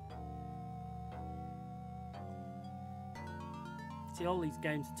 See, all these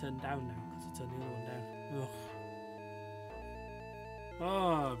games are turned down now because I turned the other one down. Ugh.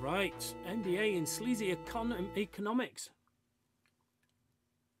 Oh, right. MBA in sleazy economics.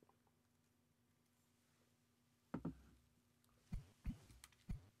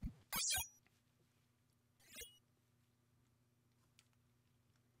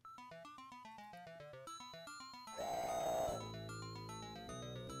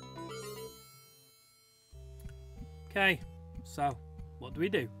 Okay, so what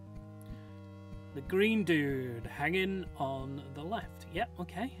do? The green dude hanging on the left. Yep,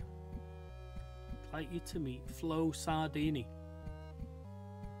 okay. I'd like you to meet Flo Sardini.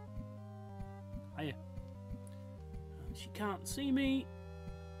 Hiya. She can't see me.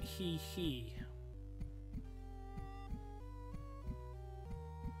 Hee hee.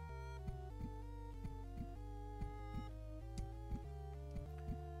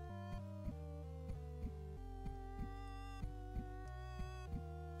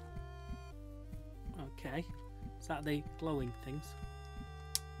 Okay, is that the glowing things?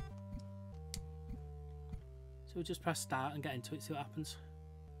 So we'll just press start and get into it, see what happens.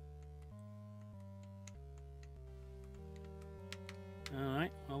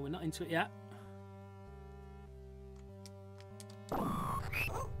 Alright, well, we're not into it yet.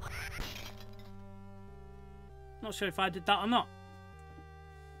 Not sure if I did that or not.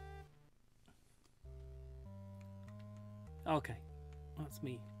 Okay, that's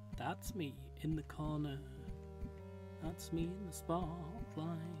me. That's me in the corner. That's me in the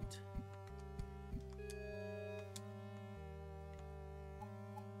spotlight.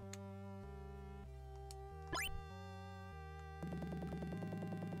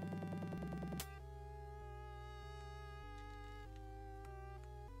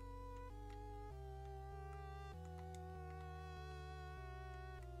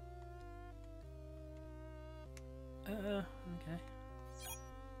 Okay.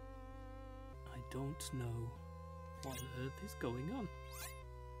 I don't know what on earth is going on.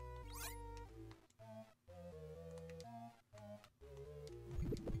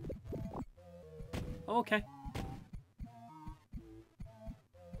 Oh, okay.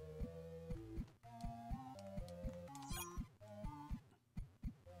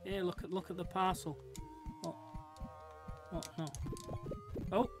 Yeah, look at the parcel. What? What? No.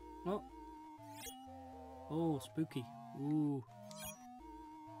 Oh, oh. Oh, spooky. Ooh.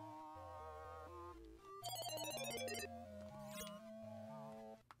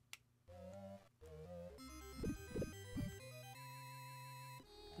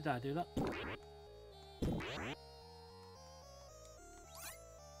 Did I do that?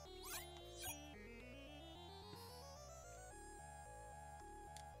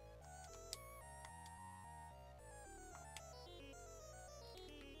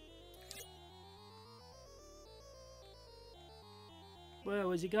 Where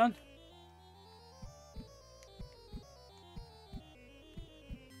was he gone?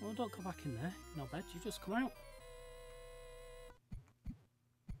 Oh, don't go back in there. No bed, you just come out.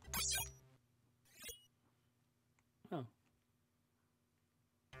 Oh.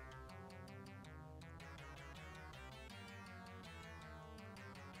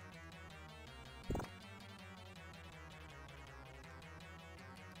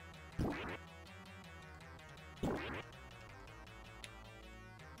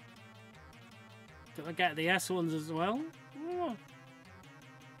 Do I get the S ones as well? Oh.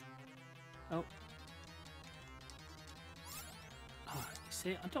 Oh. Oh, you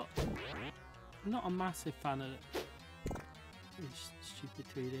see, I'm not a massive fan of these stupid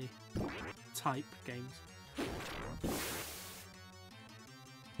 3D type games.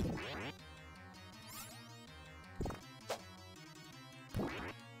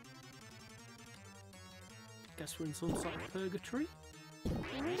 Guess we're in some sort of purgatory.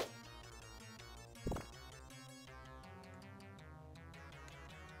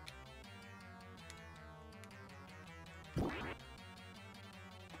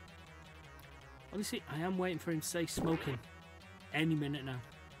 Honestly, I am waiting for him to say smoking any minute now.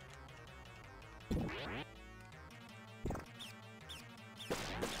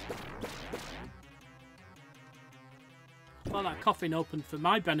 Well, that coffin opened for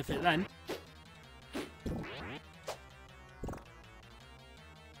my benefit then.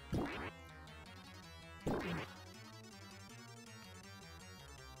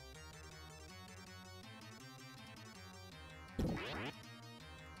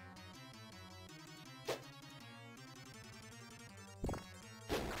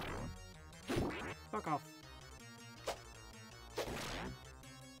 Fuck off.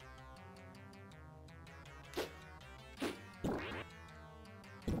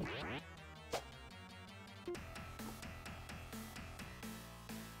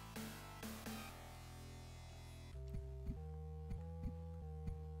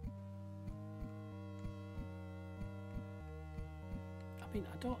 I mean,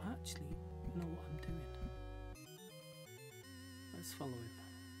 I don't actually know what I'm doing. Let's follow him.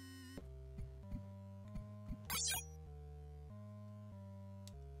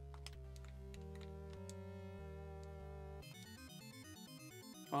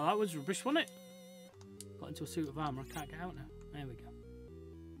 Oh, that was rubbish, wasn't it? Got into a suit of armour, I can't get out now. There we go.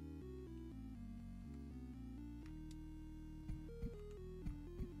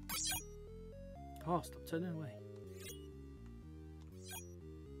 Oh, stop turning away.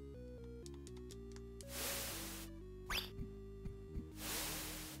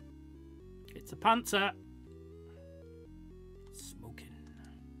 It's a Panther. Smoking.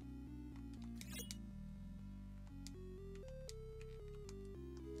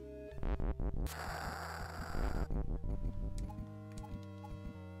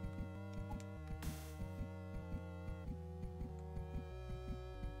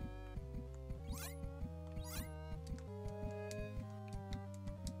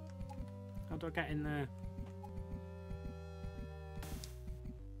 How do I get in there?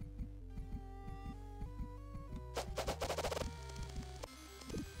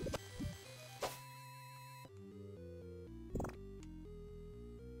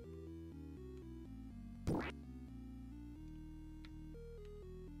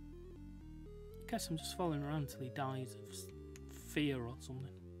 I guess I'm just following around till he dies of fear or something.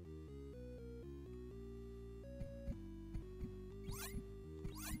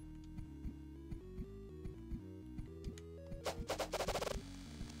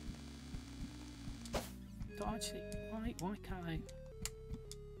 Don't actually, why can't I?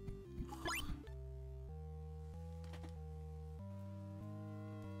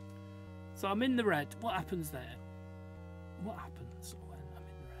 So I'm in the red. What happens there? What happens when I'm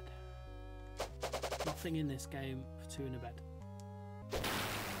in the red? Nothing in this game for two in a bed.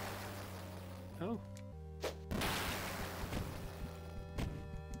 Oh.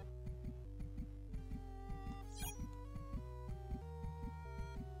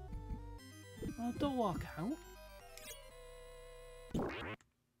 Oh, don't walk out.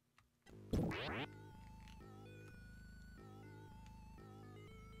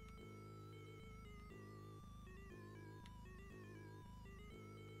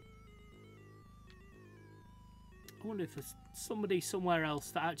 I wonder if there's somebody somewhere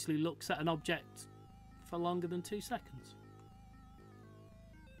else that actually looks at an object for longer than 2 seconds.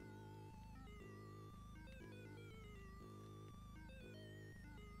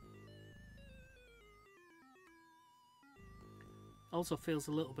 Also feels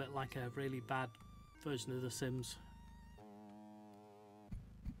a little bit like a really bad version of The Sims.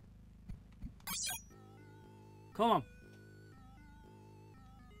 Come on.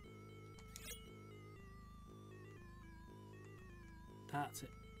 That's it.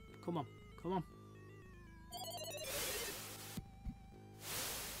 Come on. Come on.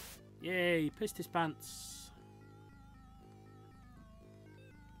 Yay, pissed his pants.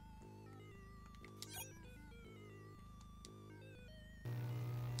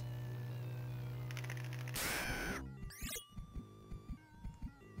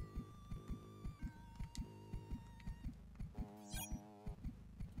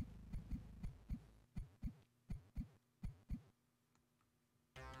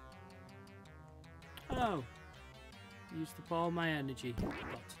 Oh, used up all my energy. Got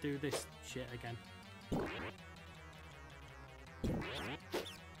to do this shit again.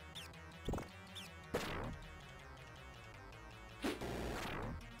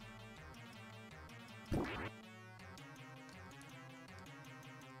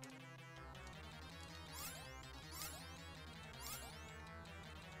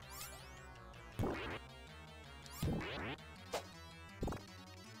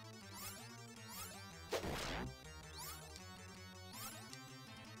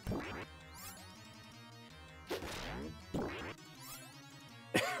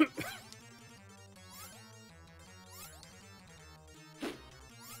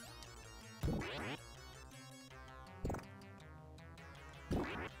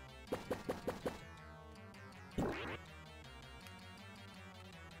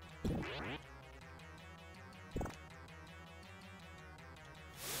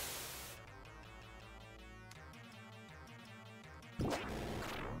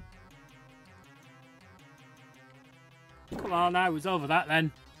 Come on, I was over that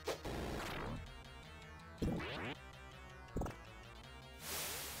then.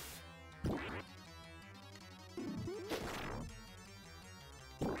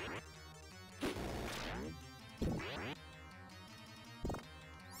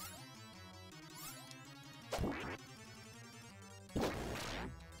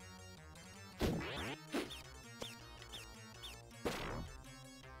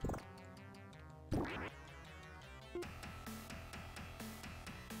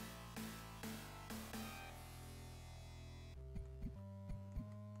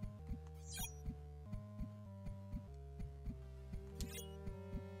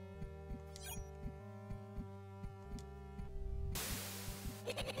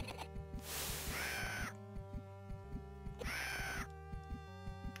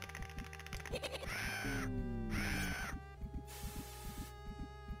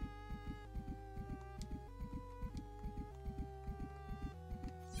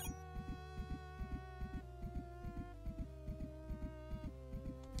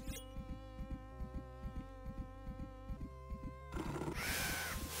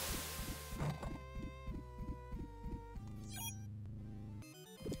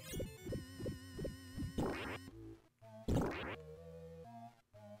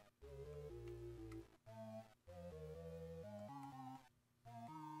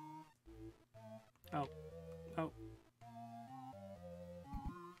 Oh. Oh.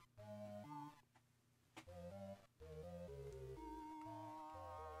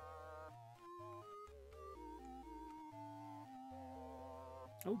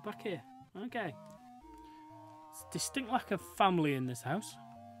 Oh, back here. Okay. It's distinct lack of family in this house.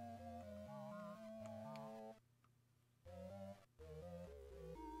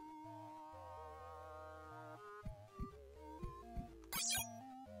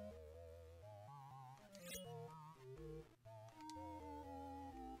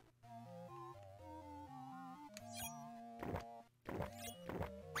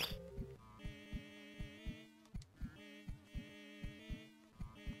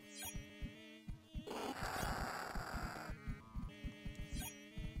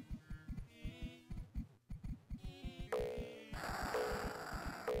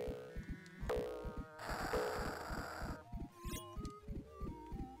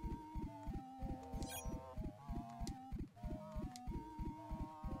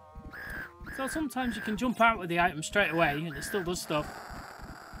 So sometimes you can jump out with the item straight away and it still does stuff,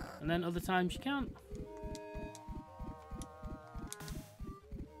 and then other times you can't.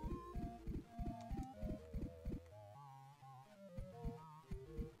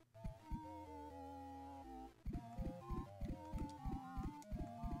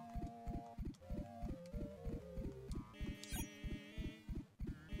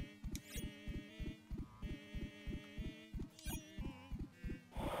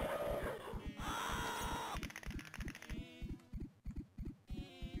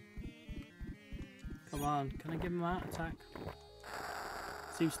 Come on, can I give him a heart attack?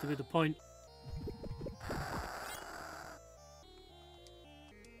 Seems to be the point.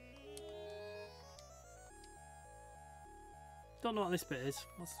 Don't know what this bit is.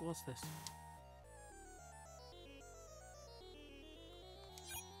 What's this?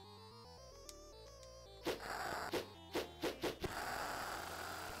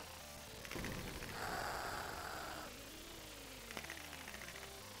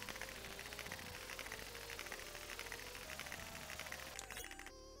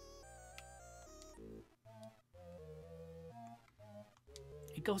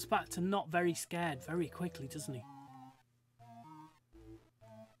 He goes back to not very scared very quickly, doesn't he?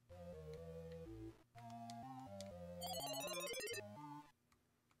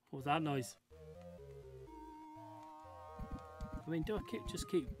 What was that noise? I mean, do I just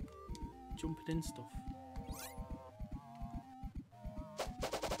keep jumping in stuff?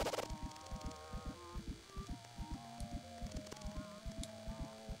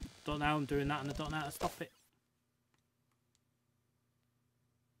 Don't know how I'm doing that and I don't know how to stop it.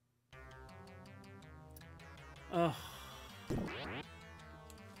 Ugh.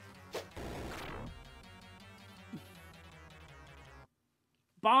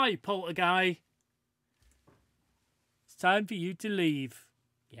 Bye, Polterguy. It's time for you to leave.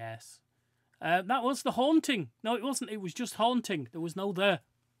 Yes. That was the haunting. No, it wasn't. It was just haunting. There was no there.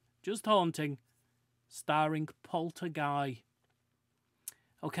 Just haunting. Starring Polterguy.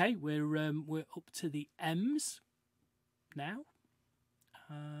 Okay, we're up to the M's now.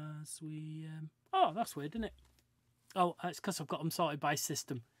 As we oh, that's weird, isn't it? Oh, it's because I've got them sorted by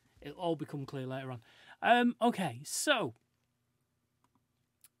system. It'll all become clear later on. Okay, so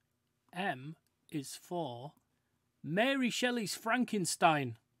M is for Mary Shelley's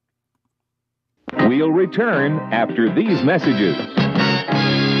Frankenstein. We'll return after these messages.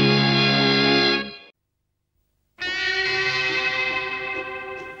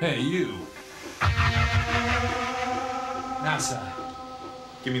 Hey, you. Now, sir.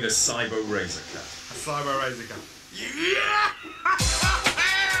 Give me the Cyber Razor Cut. A Cyber Razor Cut. Yeah!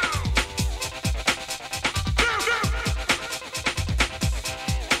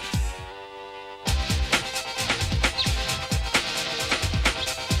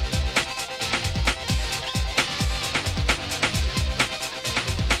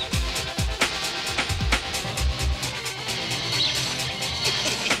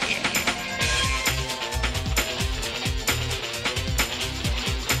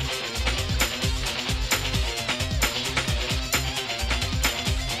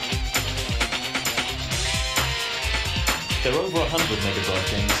 They're over 100 Megadrive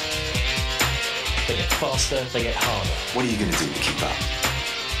games. They get faster, they get harder. What are you going to do to keep up?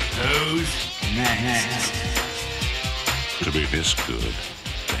 Who's next? To be this good,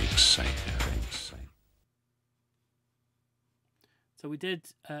 thanks, Saint. So we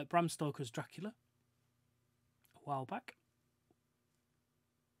did Bram Stoker's Dracula a while back.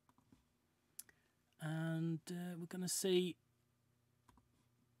 And we're going to see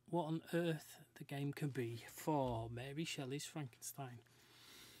what on earth the game can be for Mary Shelley's Frankenstein.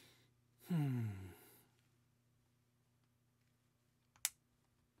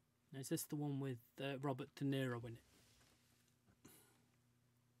 Is this the one with Robert De Niro in it?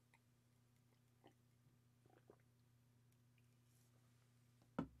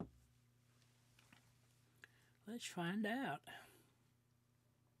 Let's find out.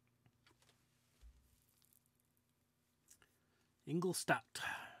 Ingolstadt.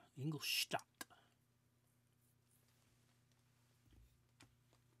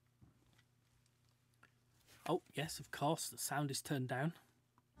 Oh, yes, of course, the sound is turned down.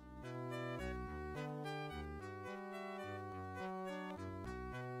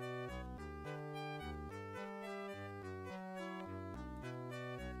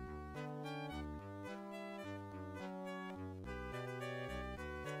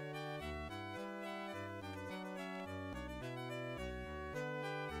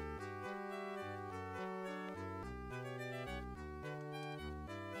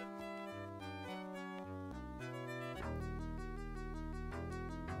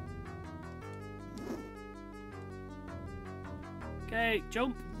 Okay,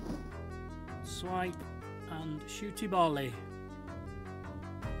 jump, swipe, and shooty bally.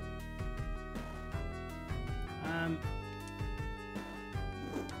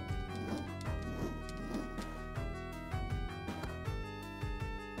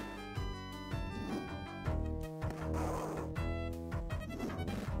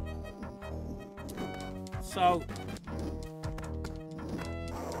 So,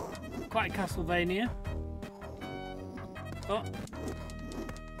 quite Castlevania. Oh.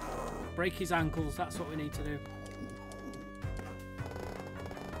 Break his ankles, that's what we need to do.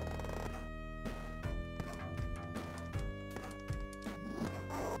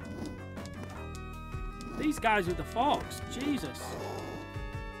 These guys with the forks, Jesus.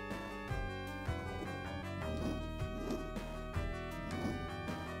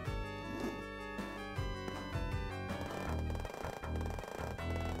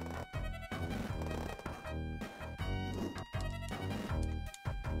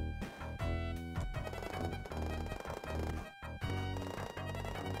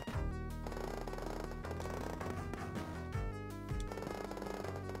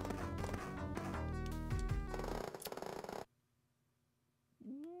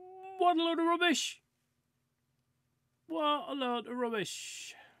 What a load of rubbish! What a load of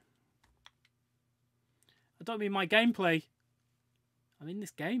rubbish! I don't mean my gameplay. I'm in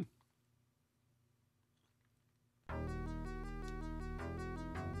this game.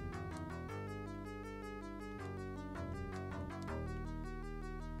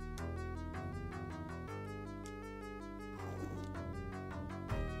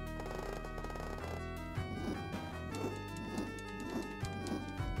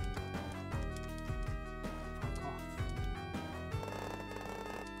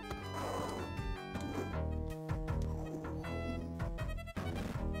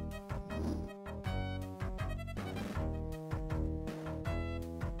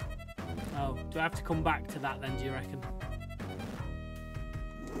 Do I have to come back to that then, do you reckon?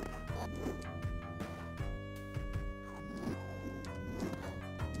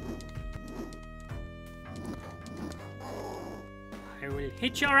 I will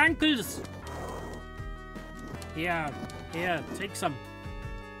hit your ankles! Here, take some.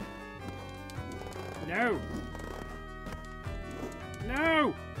 No!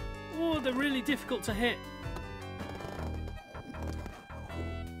 No! Oh, they're really difficult to hit.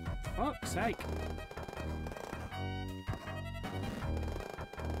 Fuck's sake.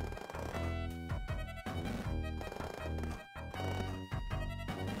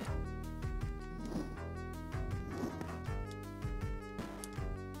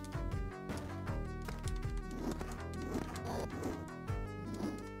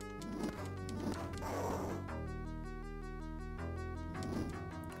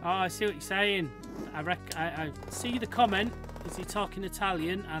 Oh, I see what you're saying. I see the comment. Is he talking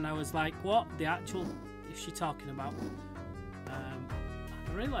Italian? And I was like, what? The actual is she talking about?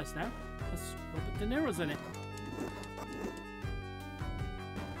 I realise now. Because Robert De Niro's in it.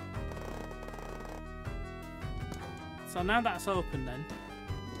 So now that's open then.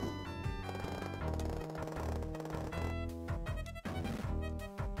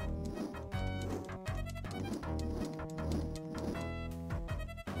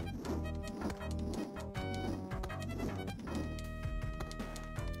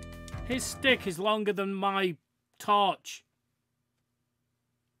 His stick is longer than my torch.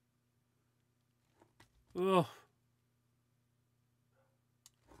 Ugh.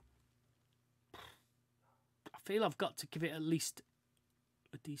 I feel I've got to give it at least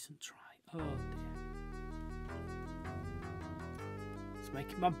a decent try. Oh dear. It's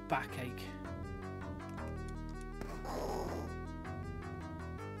making my back ache.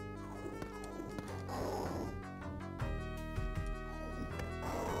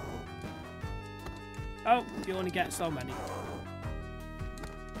 Oh, you only get so many.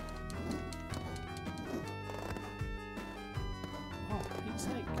 Oh, for Pete's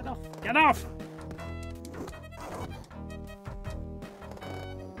sake, get off! Get off!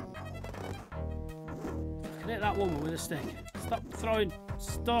 I can hit that woman with a stick. Stop throwing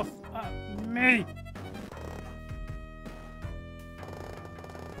stuff at me!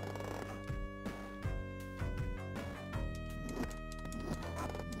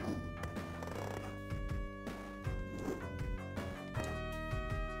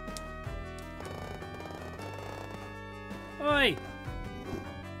 Oi!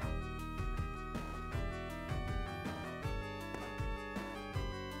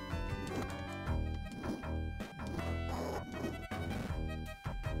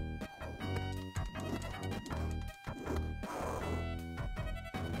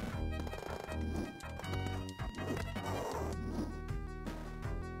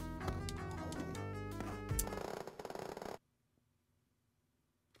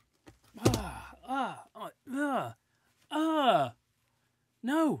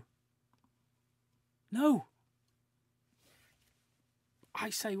 No. No.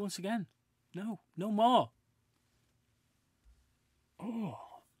 I say once again, no. No more. Oh,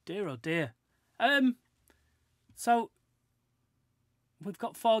 dear, oh dear. So, we've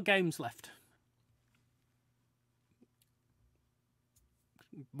got 4 games left.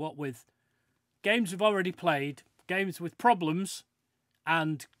 What with games we've already played, games with problems,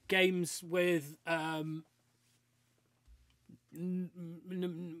 and games with that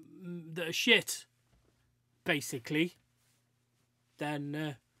are shit, basically,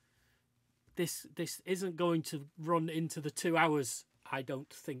 then this isn't going to run into the 2 hours, I don't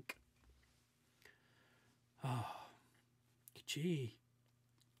think. Oh, gee.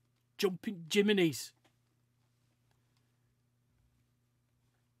 Jumping Jiminy's.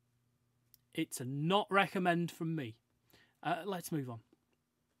 It's a not recommend from me. Let's move on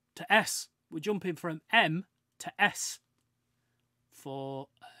to S. We're jumping from M to S for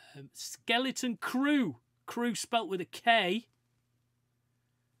Skeleton Krew. Krew spelt with a K.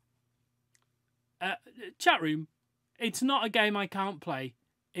 Chat room. It's not a game I can't play.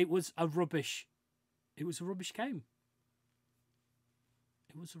 It was a rubbish. It was a rubbish game.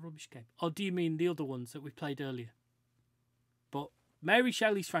 It was a rubbish game. Or do you mean the other ones that we played earlier? But Mary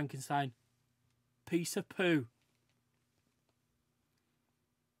Shelley's Frankenstein. Piece of poo.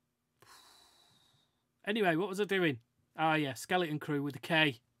 Anyway, what was I doing? Ah, yeah, Skeleton Krew with a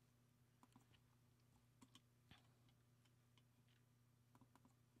K.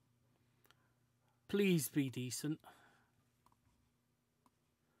 Please be decent.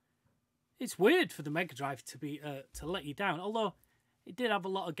 It's weird for the Megadrive to be to let you down, although it did have a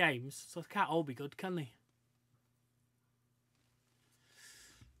lot of games, so they can't all be good, can they?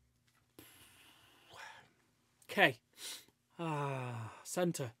 Okay.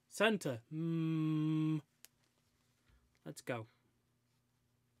 Center. Let's go.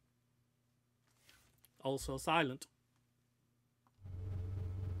 Also silent.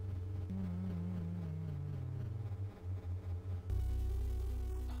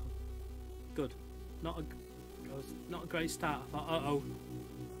 Good. Not a great start. I thought, uh-oh.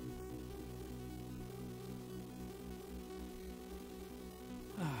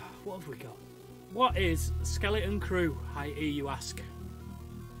 What have we got? What is Skeleton Krew, I hear you ask?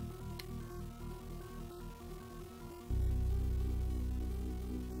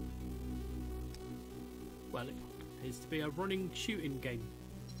 Well, it appears to be a running shooting game.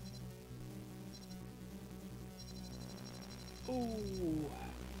 Ooh.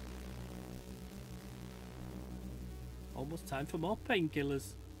 Almost time for more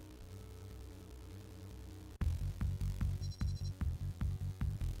painkillers.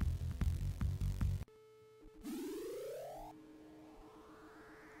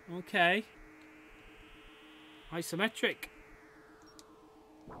 Okay. Isometric.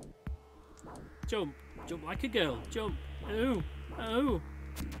 Jump. Jump like a girl. Jump. Oh. Oh.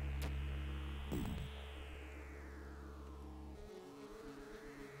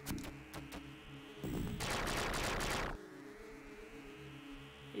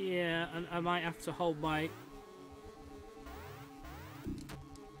 Yeah, and I might have to hold my...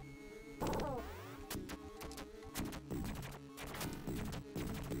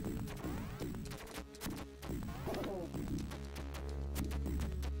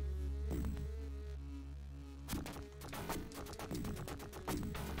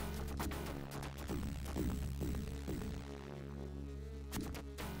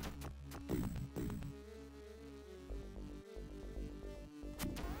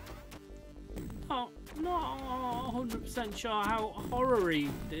 Not 100% sure how horror-y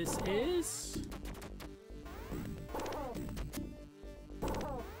this is.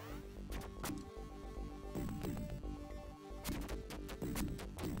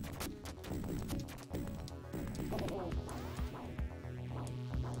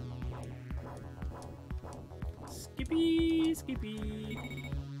 Skippy, skippy.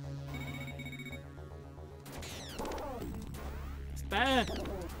 Spare.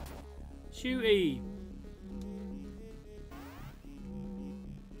 Shooty.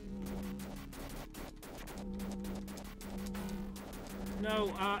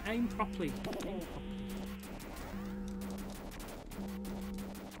 No, aim properly. Aim properly.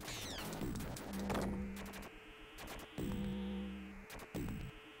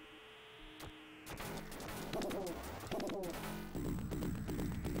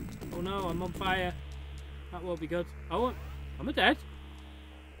 Oh no, I'm on fire. That won't be good. Oh, am I dead?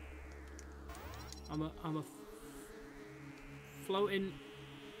 I'm a floating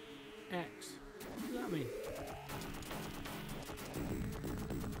X. What does that mean?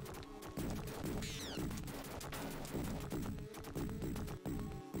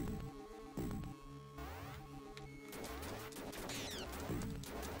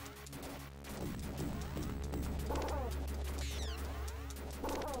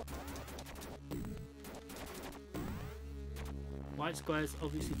 White squares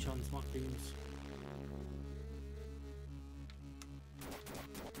obviously chance not beams.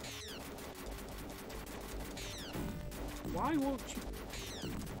 Why won't you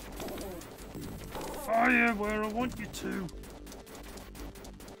fire where I want you to?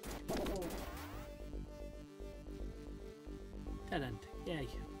 Dead end. Yay.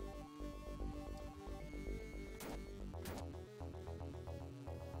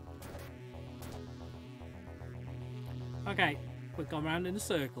 Okay, we've gone round in a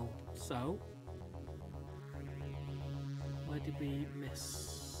circle. So, where did we miss?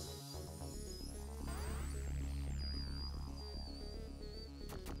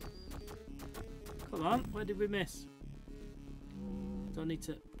 Come on, where did we miss? Don't need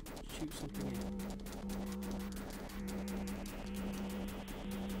to shoot something in.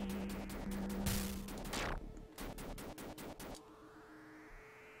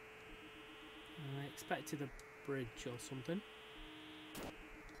 I expected a bridge or something.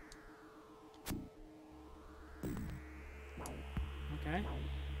 Okay.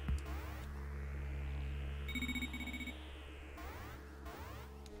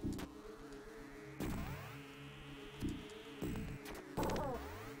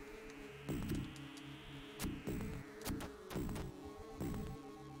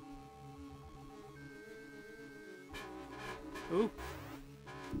 Ooh.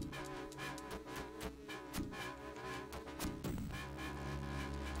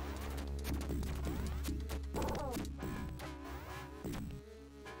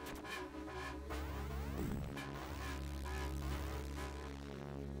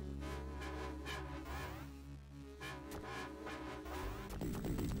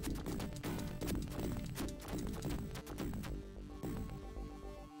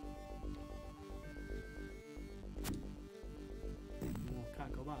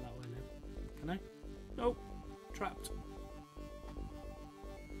 Can't go back that way now. Can I? Nope. Trapped.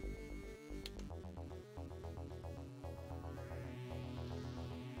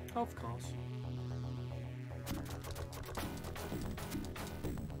 Of course.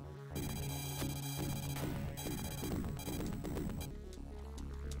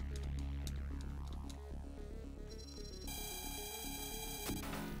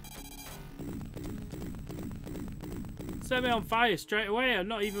 Set me on fire straight away. I'm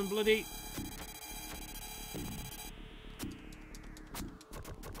not even bloody...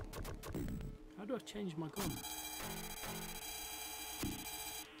 How do I change my gun?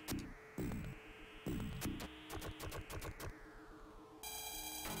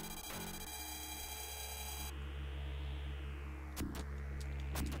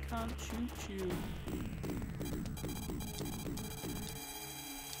 can't shoot you.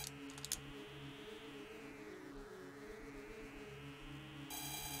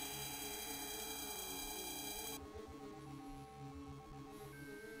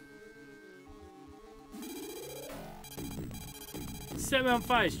 Set me on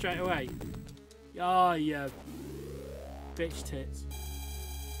fire straight away. Oh, yeah. Bitch tits.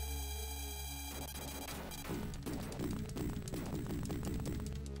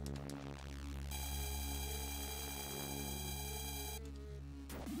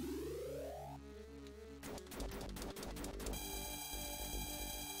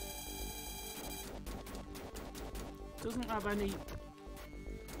 Doesn't have any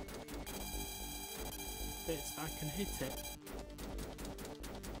bits that I can hit it.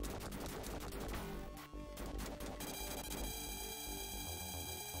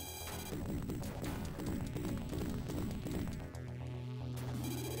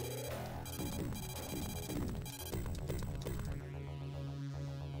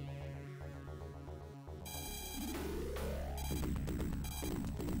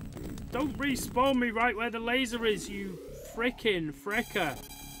 Don't respawn me right where the laser is, you frickin' fricker.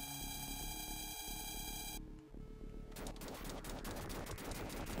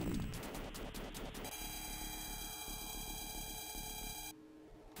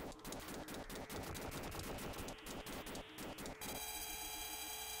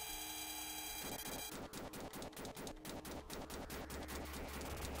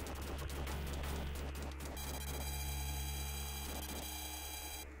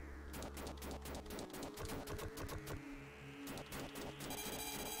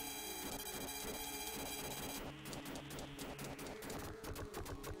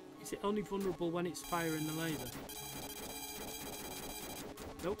 Is it only vulnerable when it's firing the laser?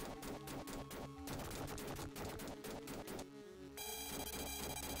 Nope.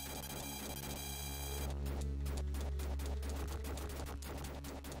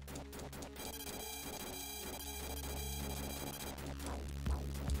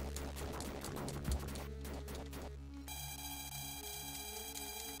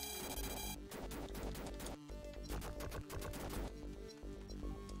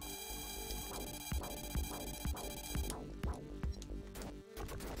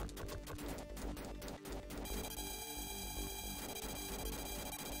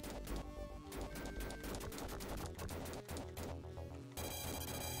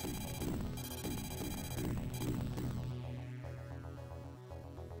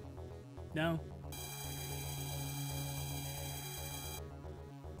 No.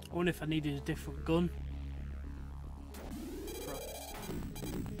 I wonder if I needed a different gun.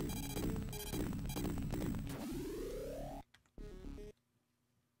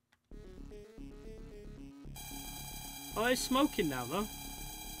 Oh, it's smoking now, though.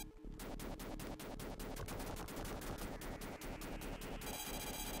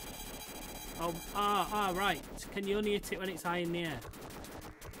 Oh, right. Can you only hit it when it's high in the air?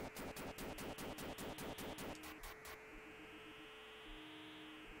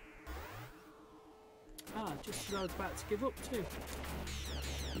 Just as I was about to give up too.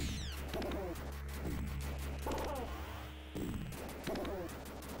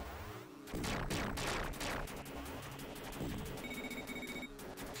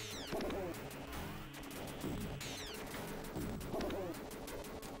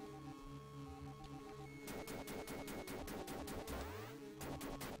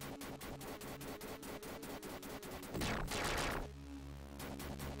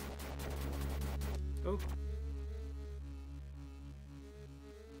 Oh.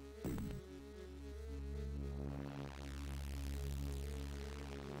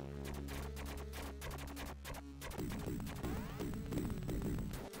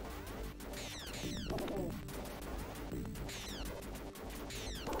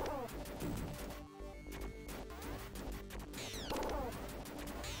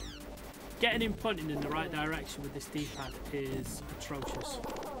 Getting him pointing in the right direction with this D-pad is atrocious.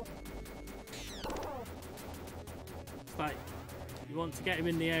 It's like, you want to get him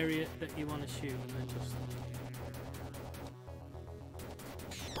in the area that you want to shoot and then just...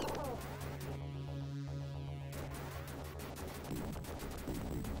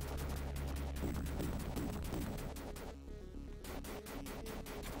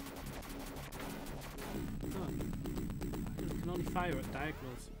 Oh, you can only fire at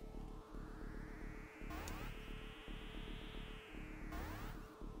diagonals.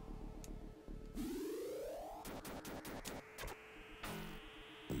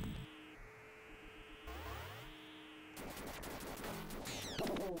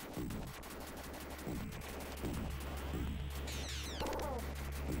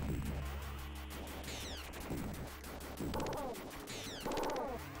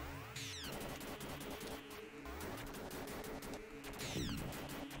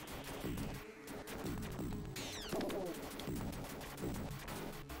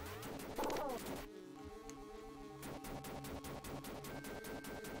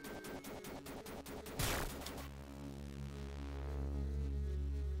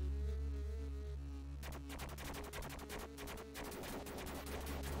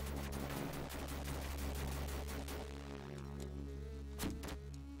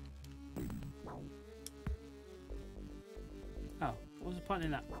 the point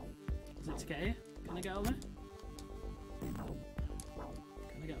in that? Is it to get here? Can I get over there?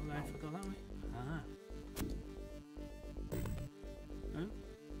 Can I get over there if I go that way? Ah. No?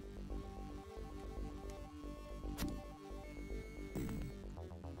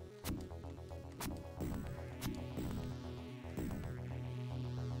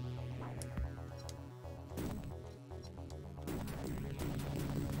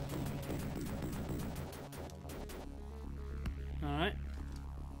 Alright.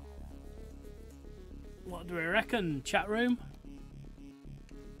 What do we reckon, chat room?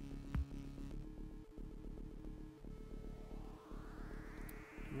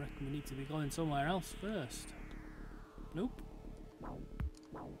 I reckon we need to be going somewhere else first. Nope.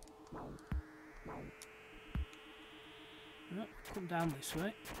 Yep, come down this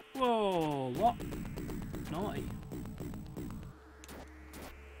way. Whoa, what? Naughty.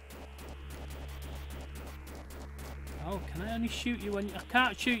 Oh, can I only shoot you when... I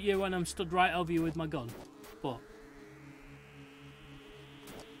can't shoot you when I'm stood right over you with my gun. But...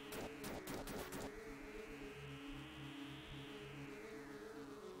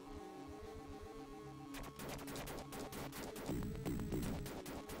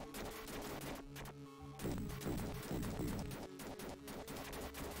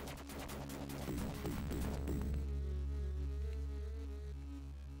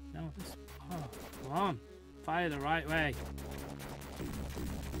 No, this... Oh, come on. Fire the right way.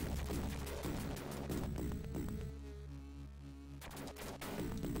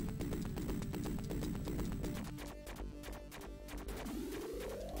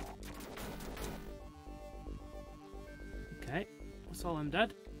 Okay, that's all I'm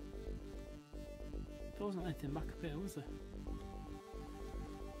dead. There wasn't anything back up here, was there?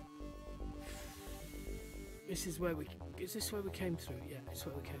 This is where we... Is this where we came through? Yeah, it's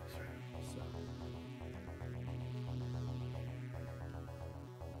where we came through. So...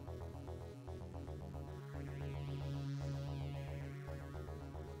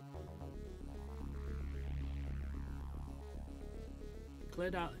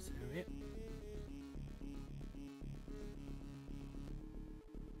 Cleared out this area.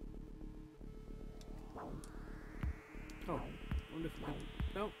 Oh, wonder if we can...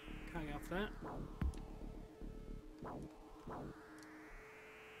 No, can't get off that.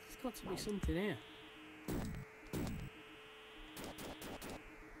 There's got to be something here.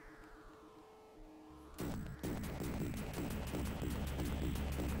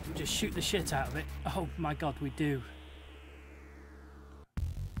 Just shoot the shit out of it. Oh my god, we do.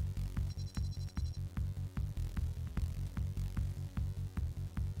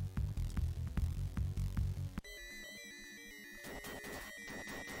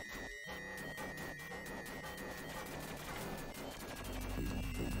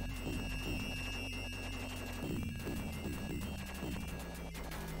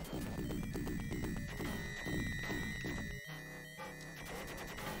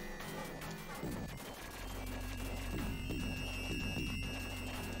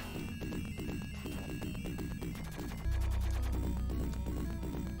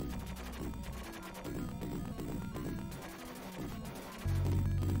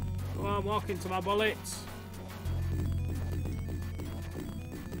 I'm walking to my bullets.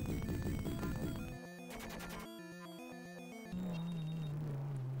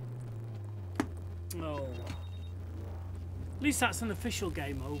 Oh. At least that's an official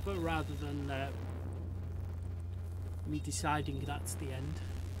game over rather than me deciding that's the end.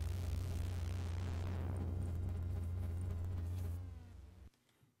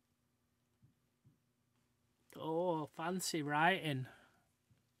 Oh, fancy writing.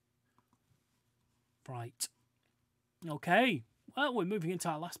 Right. Okay. Well, we're moving into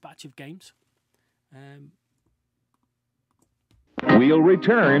our last batch of games. We'll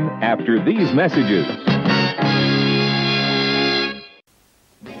return after these messages.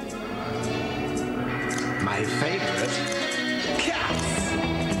 My favorite, cats.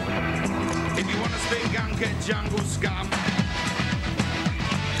 If you want to spin gunk at jungle scum.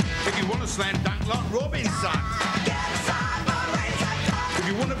 If you want to slam dunk like Robinson. If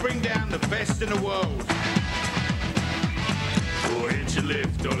you want to bring down the best in the world, or hit your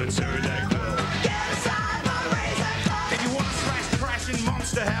lift on a pterodactyl. If you want to smash crash in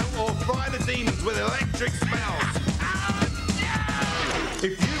monster hell, or fry the demons with electric spells.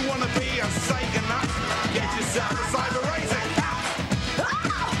 If you want to be a Sega nut, get yourself a cyber razor.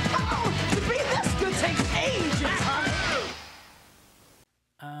 To be this good takes ages, huh?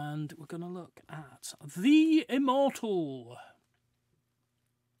 And we're going to look at The Immortal.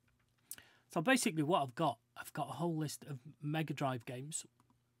 So basically what I've got a whole list of Megadrive games.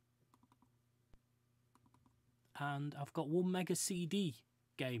 and I've got one Mega CD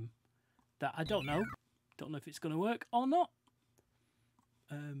game that I don't know if it's going to work or not.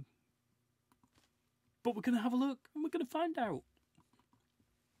 But we're going to have a look and we're going to find out.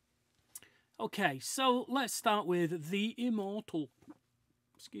 Okay, so let's start with the Immortal.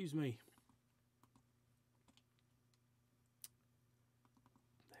 Excuse me.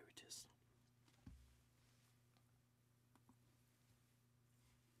 There it is.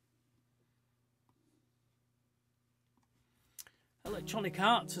 Electronic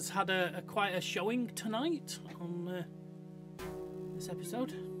Arts has had quite a showing tonight on this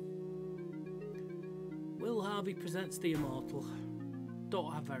episode. Will Harvey presents the Immortal.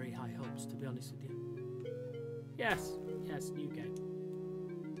 Don't have very high hopes, to be honest with you. Yes, new game.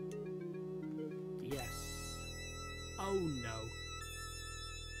 Yes. Oh no.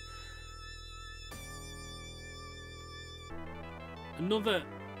 Another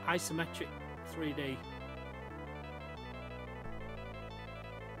isometric 3D.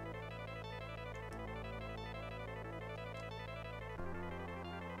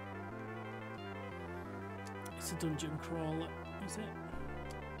 It's a dungeon crawler, is it?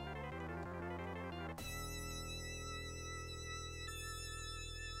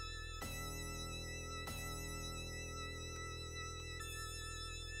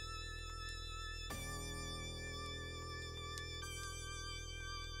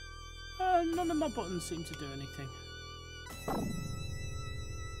 None of my buttons seem to do anything.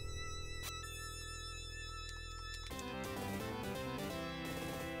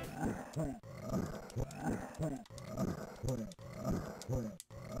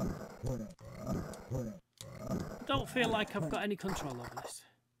 I don't feel like I've got any control over this.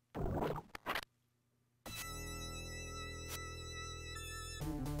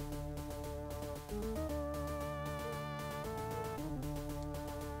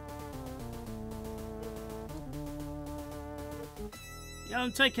 Yeah,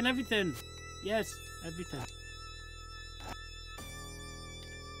 I'm taking everything. Yes, everything.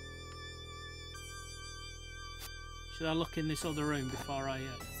 Should I look in this other room before I...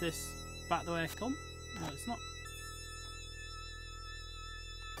 is this back the way I come? No, it's not.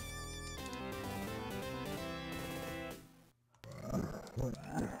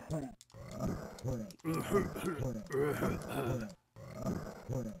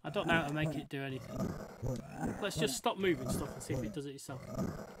 I don't know how to make it do anything. Let's just stop moving stuff and see if it does it itself.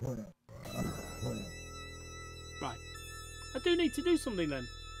 Right. I do need to do something then.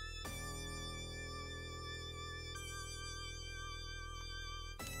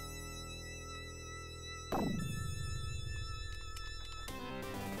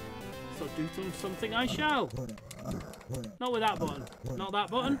 So do something I shall. Not with that button. Not that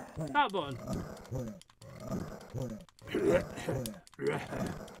button. That button.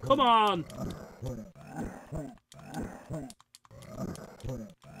 Come on!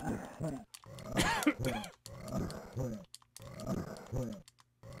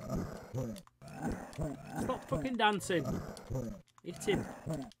 Stop fucking dancing. Hit him.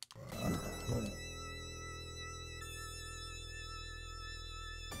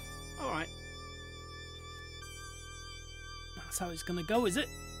 Alright. That's how it's gonna go, is it?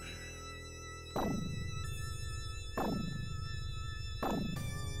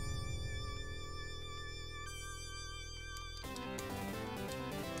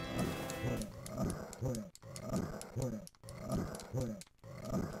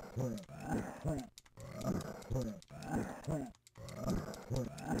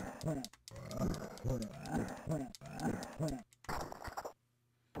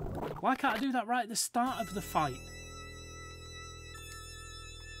 Why can't I do that right at the start of the fight?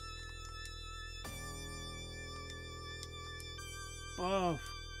 Oh,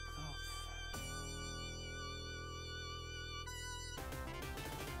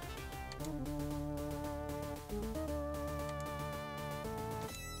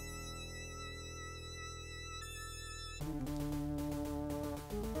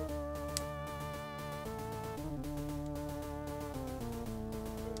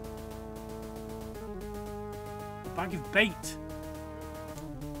 bag of bait.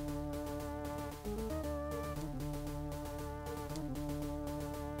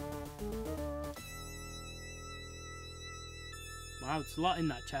 Wow, it's a lot in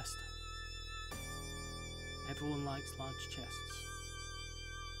that chest. Everyone likes large chests.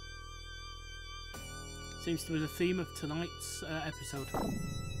 Seems to be the theme of tonight's episode.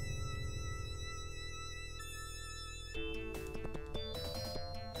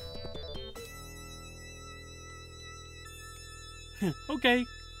 Okay,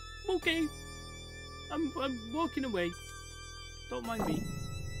 okay. I'm walking away. Don't mind me.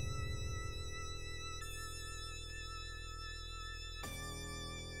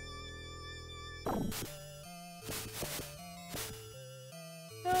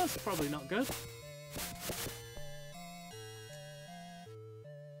 That's probably not good.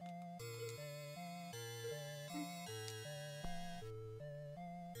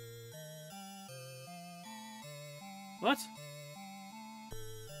 What?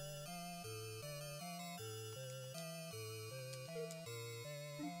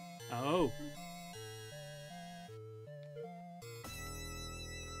 Oh.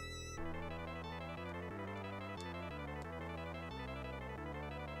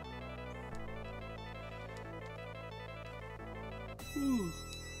 Ooh.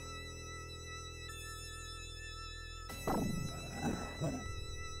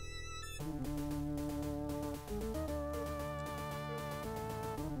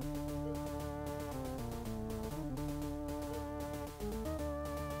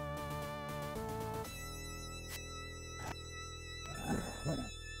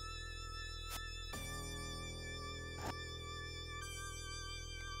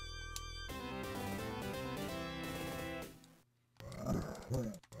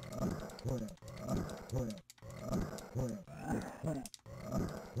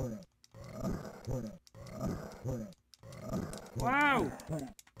 Wow!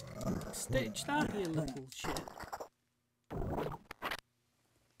 Stitch that, you little shit.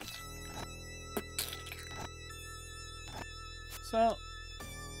 So...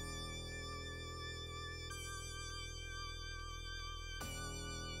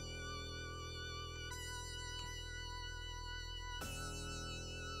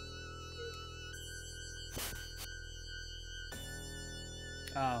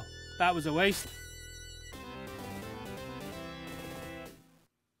 Oh, that was a waste.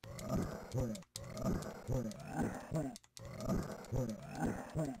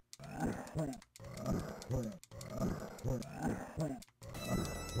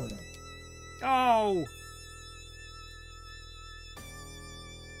 Oh!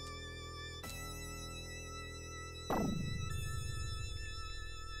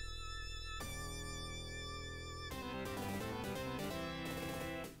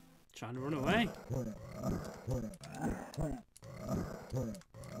 Trying to run away.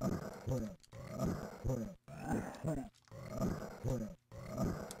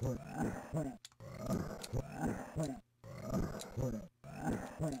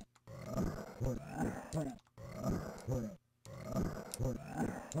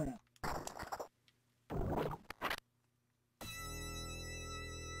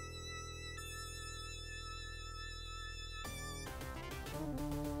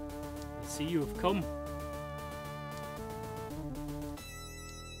 See, you have come.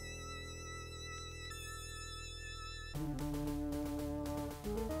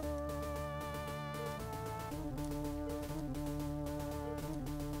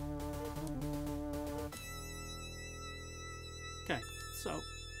 Okay, so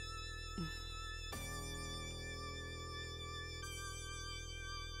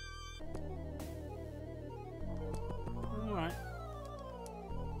all right.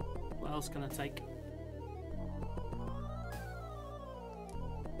 What else can I take?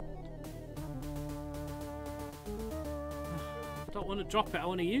 I don't want to drop it, I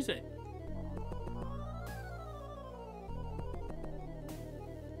want to use it.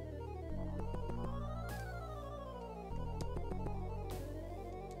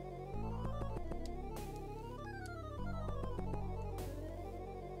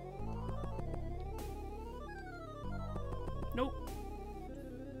 Nope.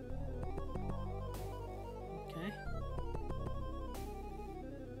 Okay.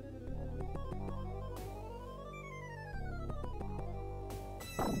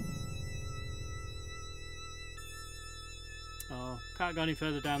 Oh, can't go any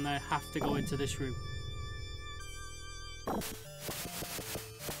further down there. Have to go into this room.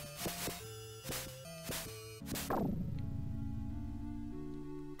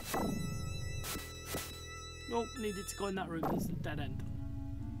 Nope, needed to go in that room. It's a dead end.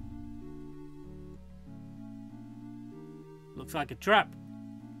 Looks like a trap.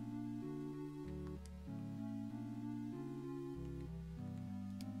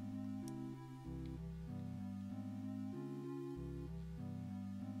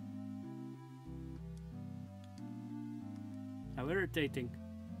 How irritating.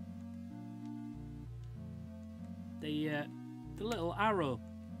 The little arrow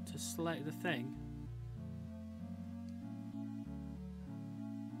to select the thing.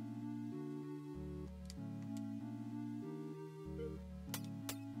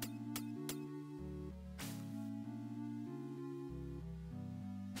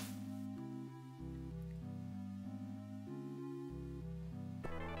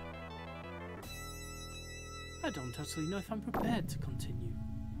 I don't actually know if I'm prepared to continue.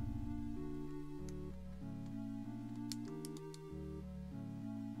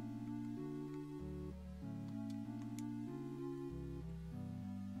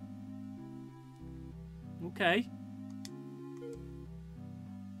 Okay.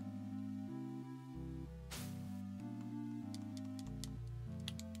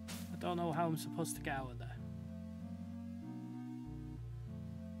 I don't know how I'm supposed to get out of there.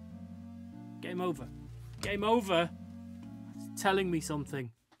 Game over. Game over. It's telling me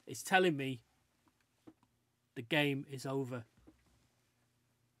something. It's telling me the game is over.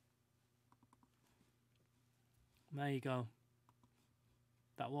 There you go.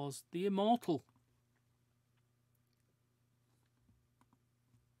 That was the Immortal.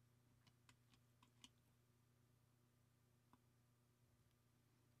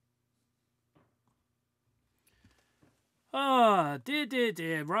 Ah,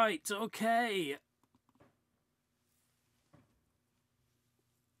 dear. Right, okay.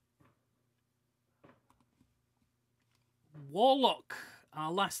 Warlock,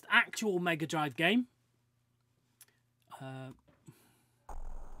 our last actual Mega Drive game.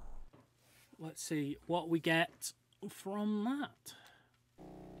 Let's see what we get from that.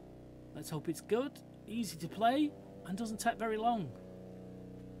 Let's hope it's good, easy to play, and doesn't take very long.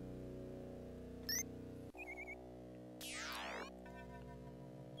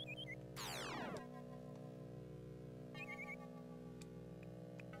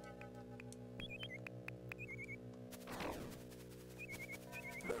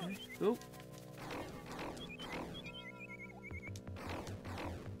 Oh.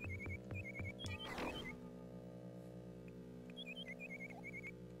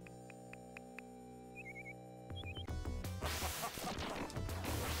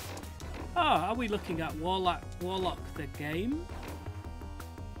 Ah, are we looking at Warlock the game?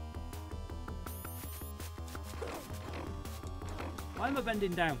 Why am I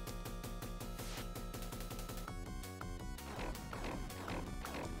bending down?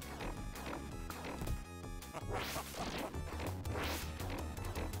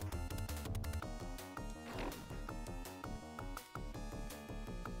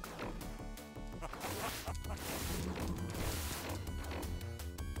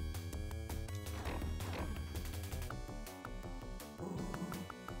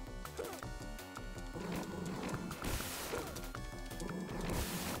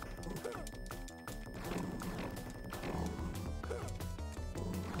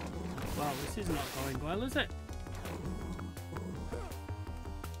 Wow, this is not going well, is it?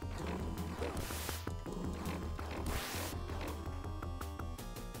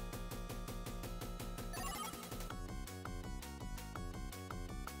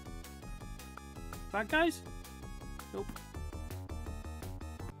 Bad guys? Nope.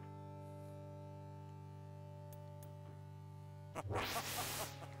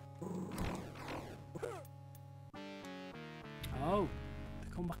 Oh, they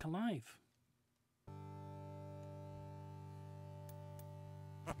come back alive.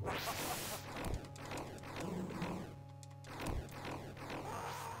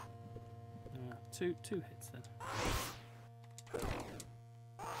 Two hits then.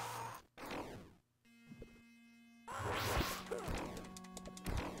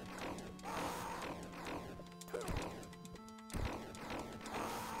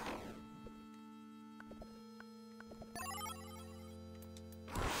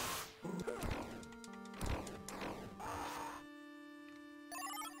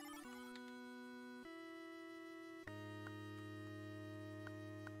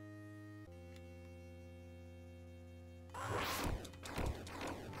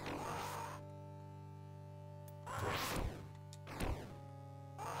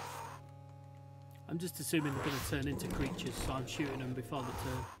 I'm just assuming they're going to turn into creatures, so I'm shooting them before they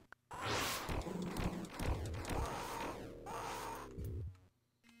turn.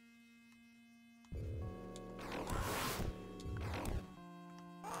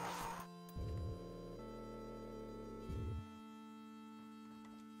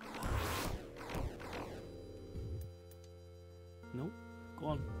 Nope. Go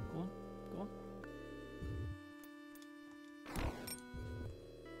on.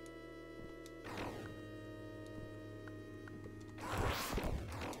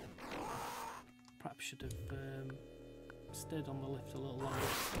 Should have stayed on the lift a little longer.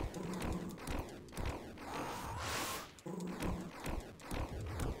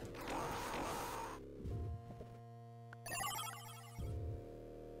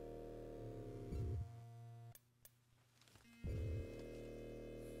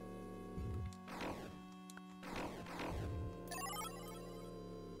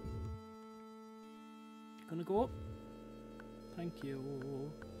 gonna go up? Thank you.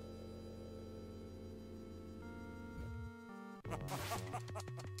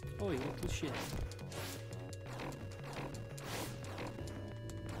 Oh, you little shit.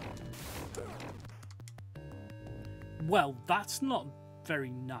 Well, that's not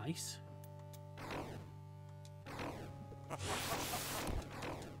very nice.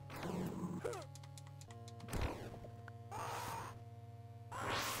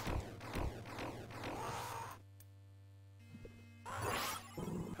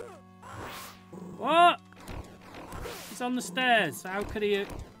 What? He's on the stairs. How could he have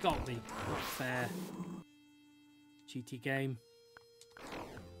got me? Not fair. GT game.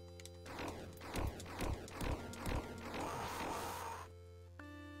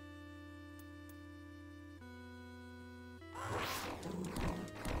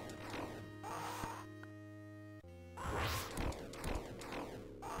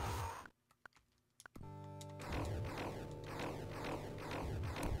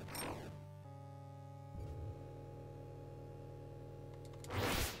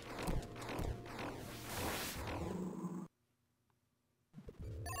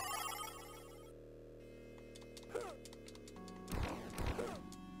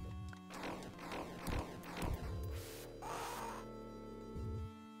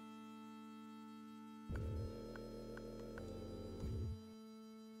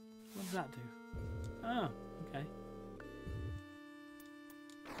 What does that do? Oh, okay.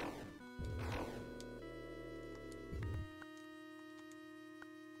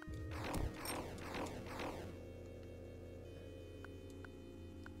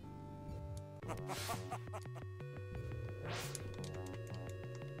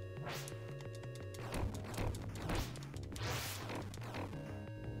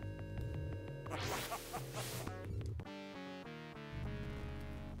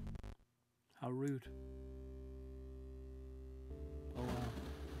 How rude. Oh wow.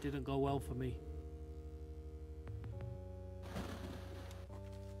 It didn't go well for me.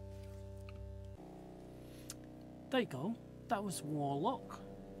 There you go. That was Warlock.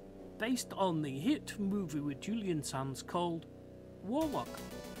 Based on the hit movie with Julian Sands called Warlock.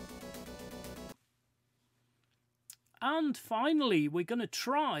 And finally, we're going to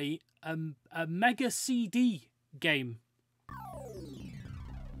try a Mega CD game.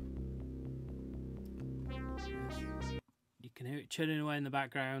 You can hear it churning away in the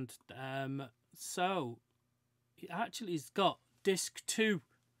background. So, it actually has got Disc 2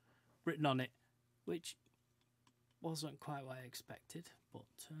 written on it, which wasn't quite what I expected, but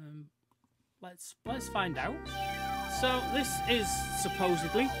let's find out. So, this is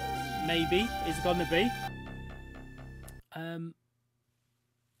supposedly, maybe, is going to be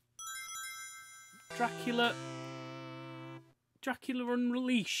Dracula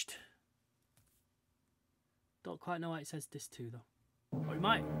Unleashed. Don't quite know why it says Disc 2 though. Or it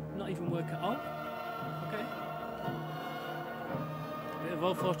might not even work at all. Okay. Bit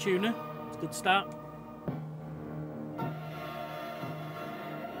of Fortuna. It's a good start.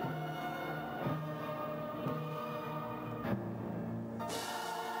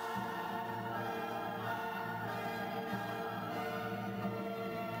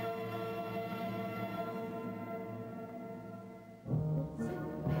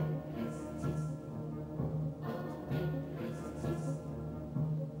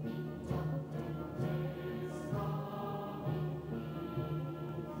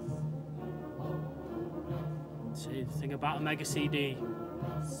 See, the thing about a Mega CD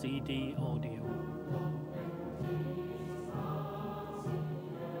audio.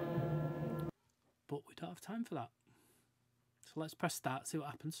 But we don't have time for that. So let's press start, see what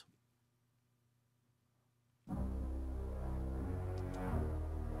happens.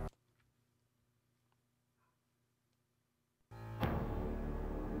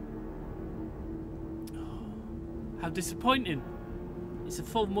 Oh, how disappointing. It's a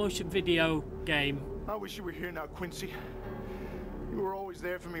full motion video game. I wish you were here now, Quincy. You were always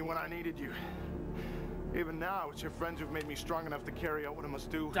there for me when I needed you. Even now, it's your friends who've made me strong enough to carry out what I must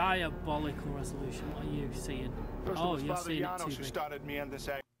do. Diabolical resolution. What are you seeing? First oh, it was you're Father seeing Janos it too who big. started me on this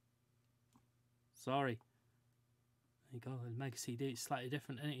act. Sorry. There you go. The Mega CD is slightly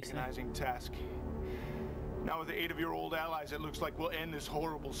different, isn't it? Organizing task. Now with the aid of your old allies, it looks like we'll end this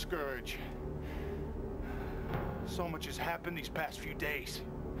horrible scourge. So much has happened these past few days.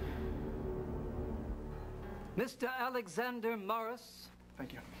 Mr. Alexander Morris.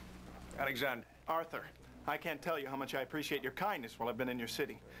 Thank you. Alexander. Arthur. I can't tell you how much I appreciate your kindness while I've been in your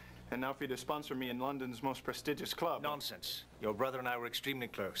city. And now for you to sponsor me in London's most prestigious club. Nonsense. Your brother and I were extremely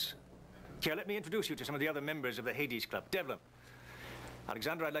close. Here, let me introduce you to some of the other members of the Hades Club. Devlin.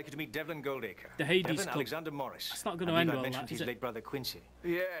 Alexander, I'd like you to meet Devlin Goldacre. The Hades Devlin Club. Alexander Morris. That's not going to end well, mentioned that, is his it? late brother Quincy.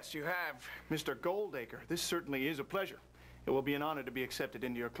 Yes, you have, Mr. Goldacre. This certainly is a pleasure. It will be an honor to be accepted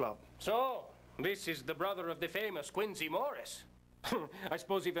into your club. So, this is the brother of the famous Quincy Morris. I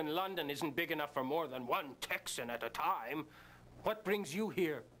suppose even London isn't big enough for more than one Texan at a time. What brings you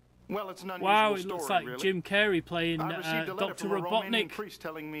here? Well, it's an unusual Wow, it story, looks like really. Jim Carrey playing I received a letter Dr. from a Romanian Robotnik. priest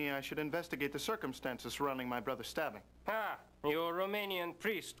telling me I should investigate the circumstances surrounding my brother's stabbing. Ah, your Romanian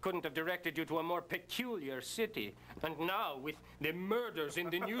priest couldn't have directed you to a more peculiar city. And now, with the murders in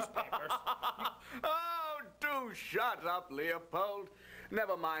the newspapers... Oh, do shut up, Leopold.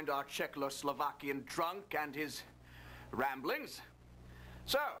 Never mind our Czechoslovakian drunk and his ramblings.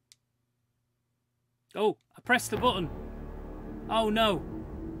 So... Oh, I pressed the button. Oh no.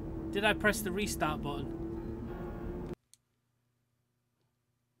 Did I press the restart button?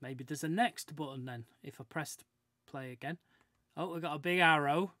 Maybe there's a next button then, if I pressed play again. Oh, we got a big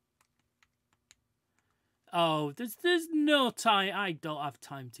arrow. Oh, there's no time. I don't have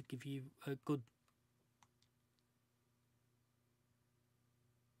time to give you a good...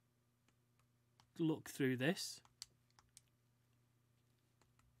 look through this.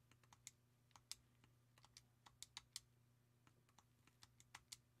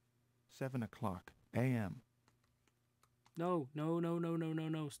 $7 a.m. No.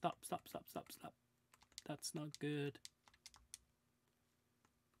 Stop. That's not good.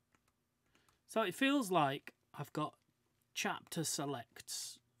 So it feels like I've got chapter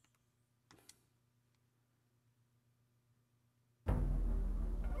selects.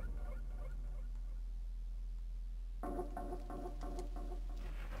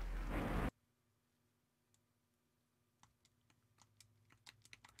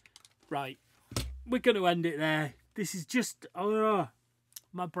 Right, we're going to end it there. This is just, my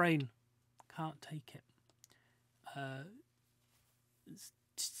brain can't take it.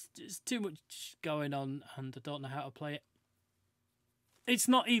 It's too much going on and I don't know how to play it. It's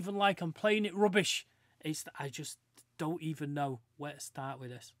not even like I'm playing it rubbish. It's that I just don't even know where to start with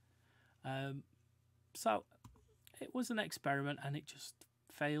this. So it was an experiment and it just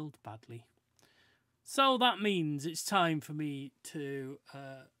failed badly. So that means it's time for me to...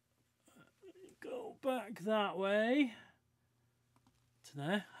 go back that way to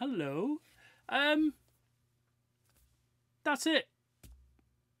there. Hello. That's it.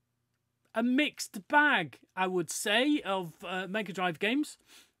 A mixed bag, I would say, of Megadrive games.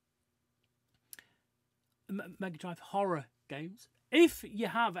 Megadrive horror games. If you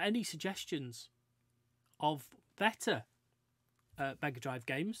have any suggestions of better Megadrive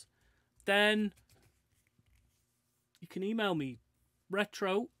games, then you can email me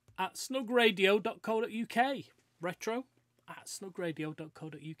retro@snugradio.co.uk.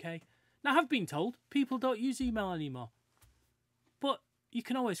 retro@snugradio.co.uk. Now, I've been told people don't use email anymore. But you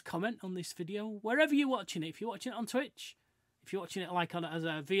can always comment on this video wherever you're watching it. If you're watching it on Twitch, if you're watching it like as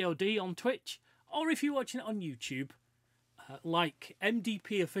a VOD on Twitch, or if you're watching it on YouTube, like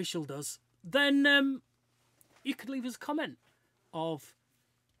MDP Official does, then you could leave us a comment of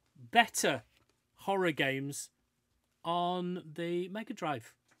better horror games on the Mega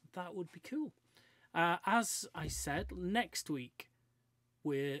Drive. That would be cool. As I said, next week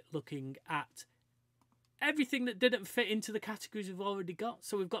we're looking at everything that didn't fit into the categories we've already got.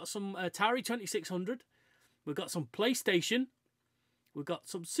 So we've got some Atari 2600, we've got some PlayStation, we've got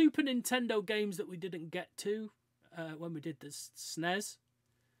some Super Nintendo games that we didn't get to when we did the SNES,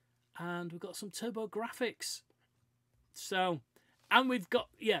 and we've got some TurboGrafx. So, and we've got,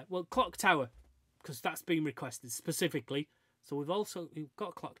 Clock Tower, because that's been requested specifically. So we've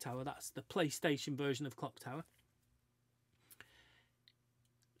got Clock Tower. That's the PlayStation version of Clock Tower.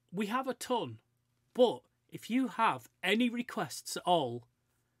 We have a ton, but if you have any requests at all,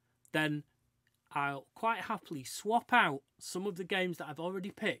 then I'll quite happily swap out some of the games that I've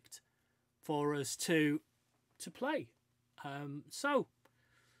already picked for us to play. So,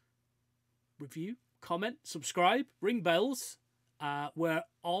 review, comment, subscribe, ring bells. We're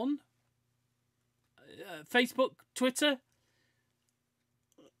on Facebook, Twitter,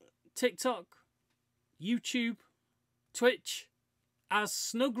 TikTok, YouTube, Twitch, as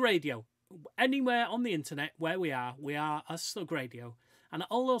Snugradio. Anywhere on the internet where we are as Snugradio. And at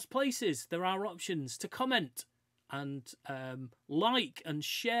all those places, there are options to comment and like and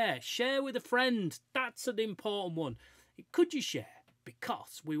share. Share with a friend. That's an important one. Could you share?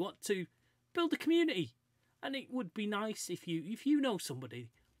 Because we want to build a community. And it would be nice if you know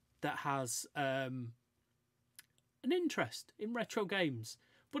somebody that has an interest in retro games.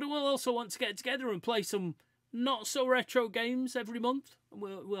 But we'll also want to get together and play some not so retro games every month.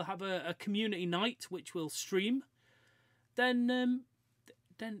 We'll have a community night which we'll stream. Then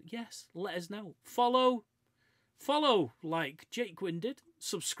then yes, let us know. Follow like Jake Gwynn did.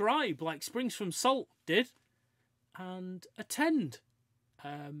 Subscribe like Springs from Salt did. And attend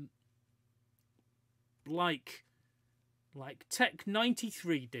like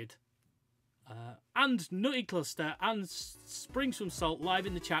Tech93 did. And Nutty Cluster and Springs from Salt live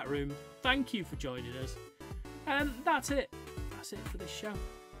in the chat room. Thank you for joining us. That's it. That's it for this show.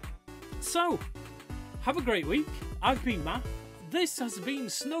 So, have a great week. I've been Matt. This has been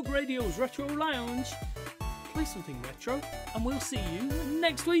Snugradio's Retro Lounge. Play something retro, and we'll see you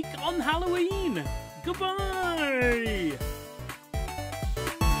next week on Halloween. Goodbye!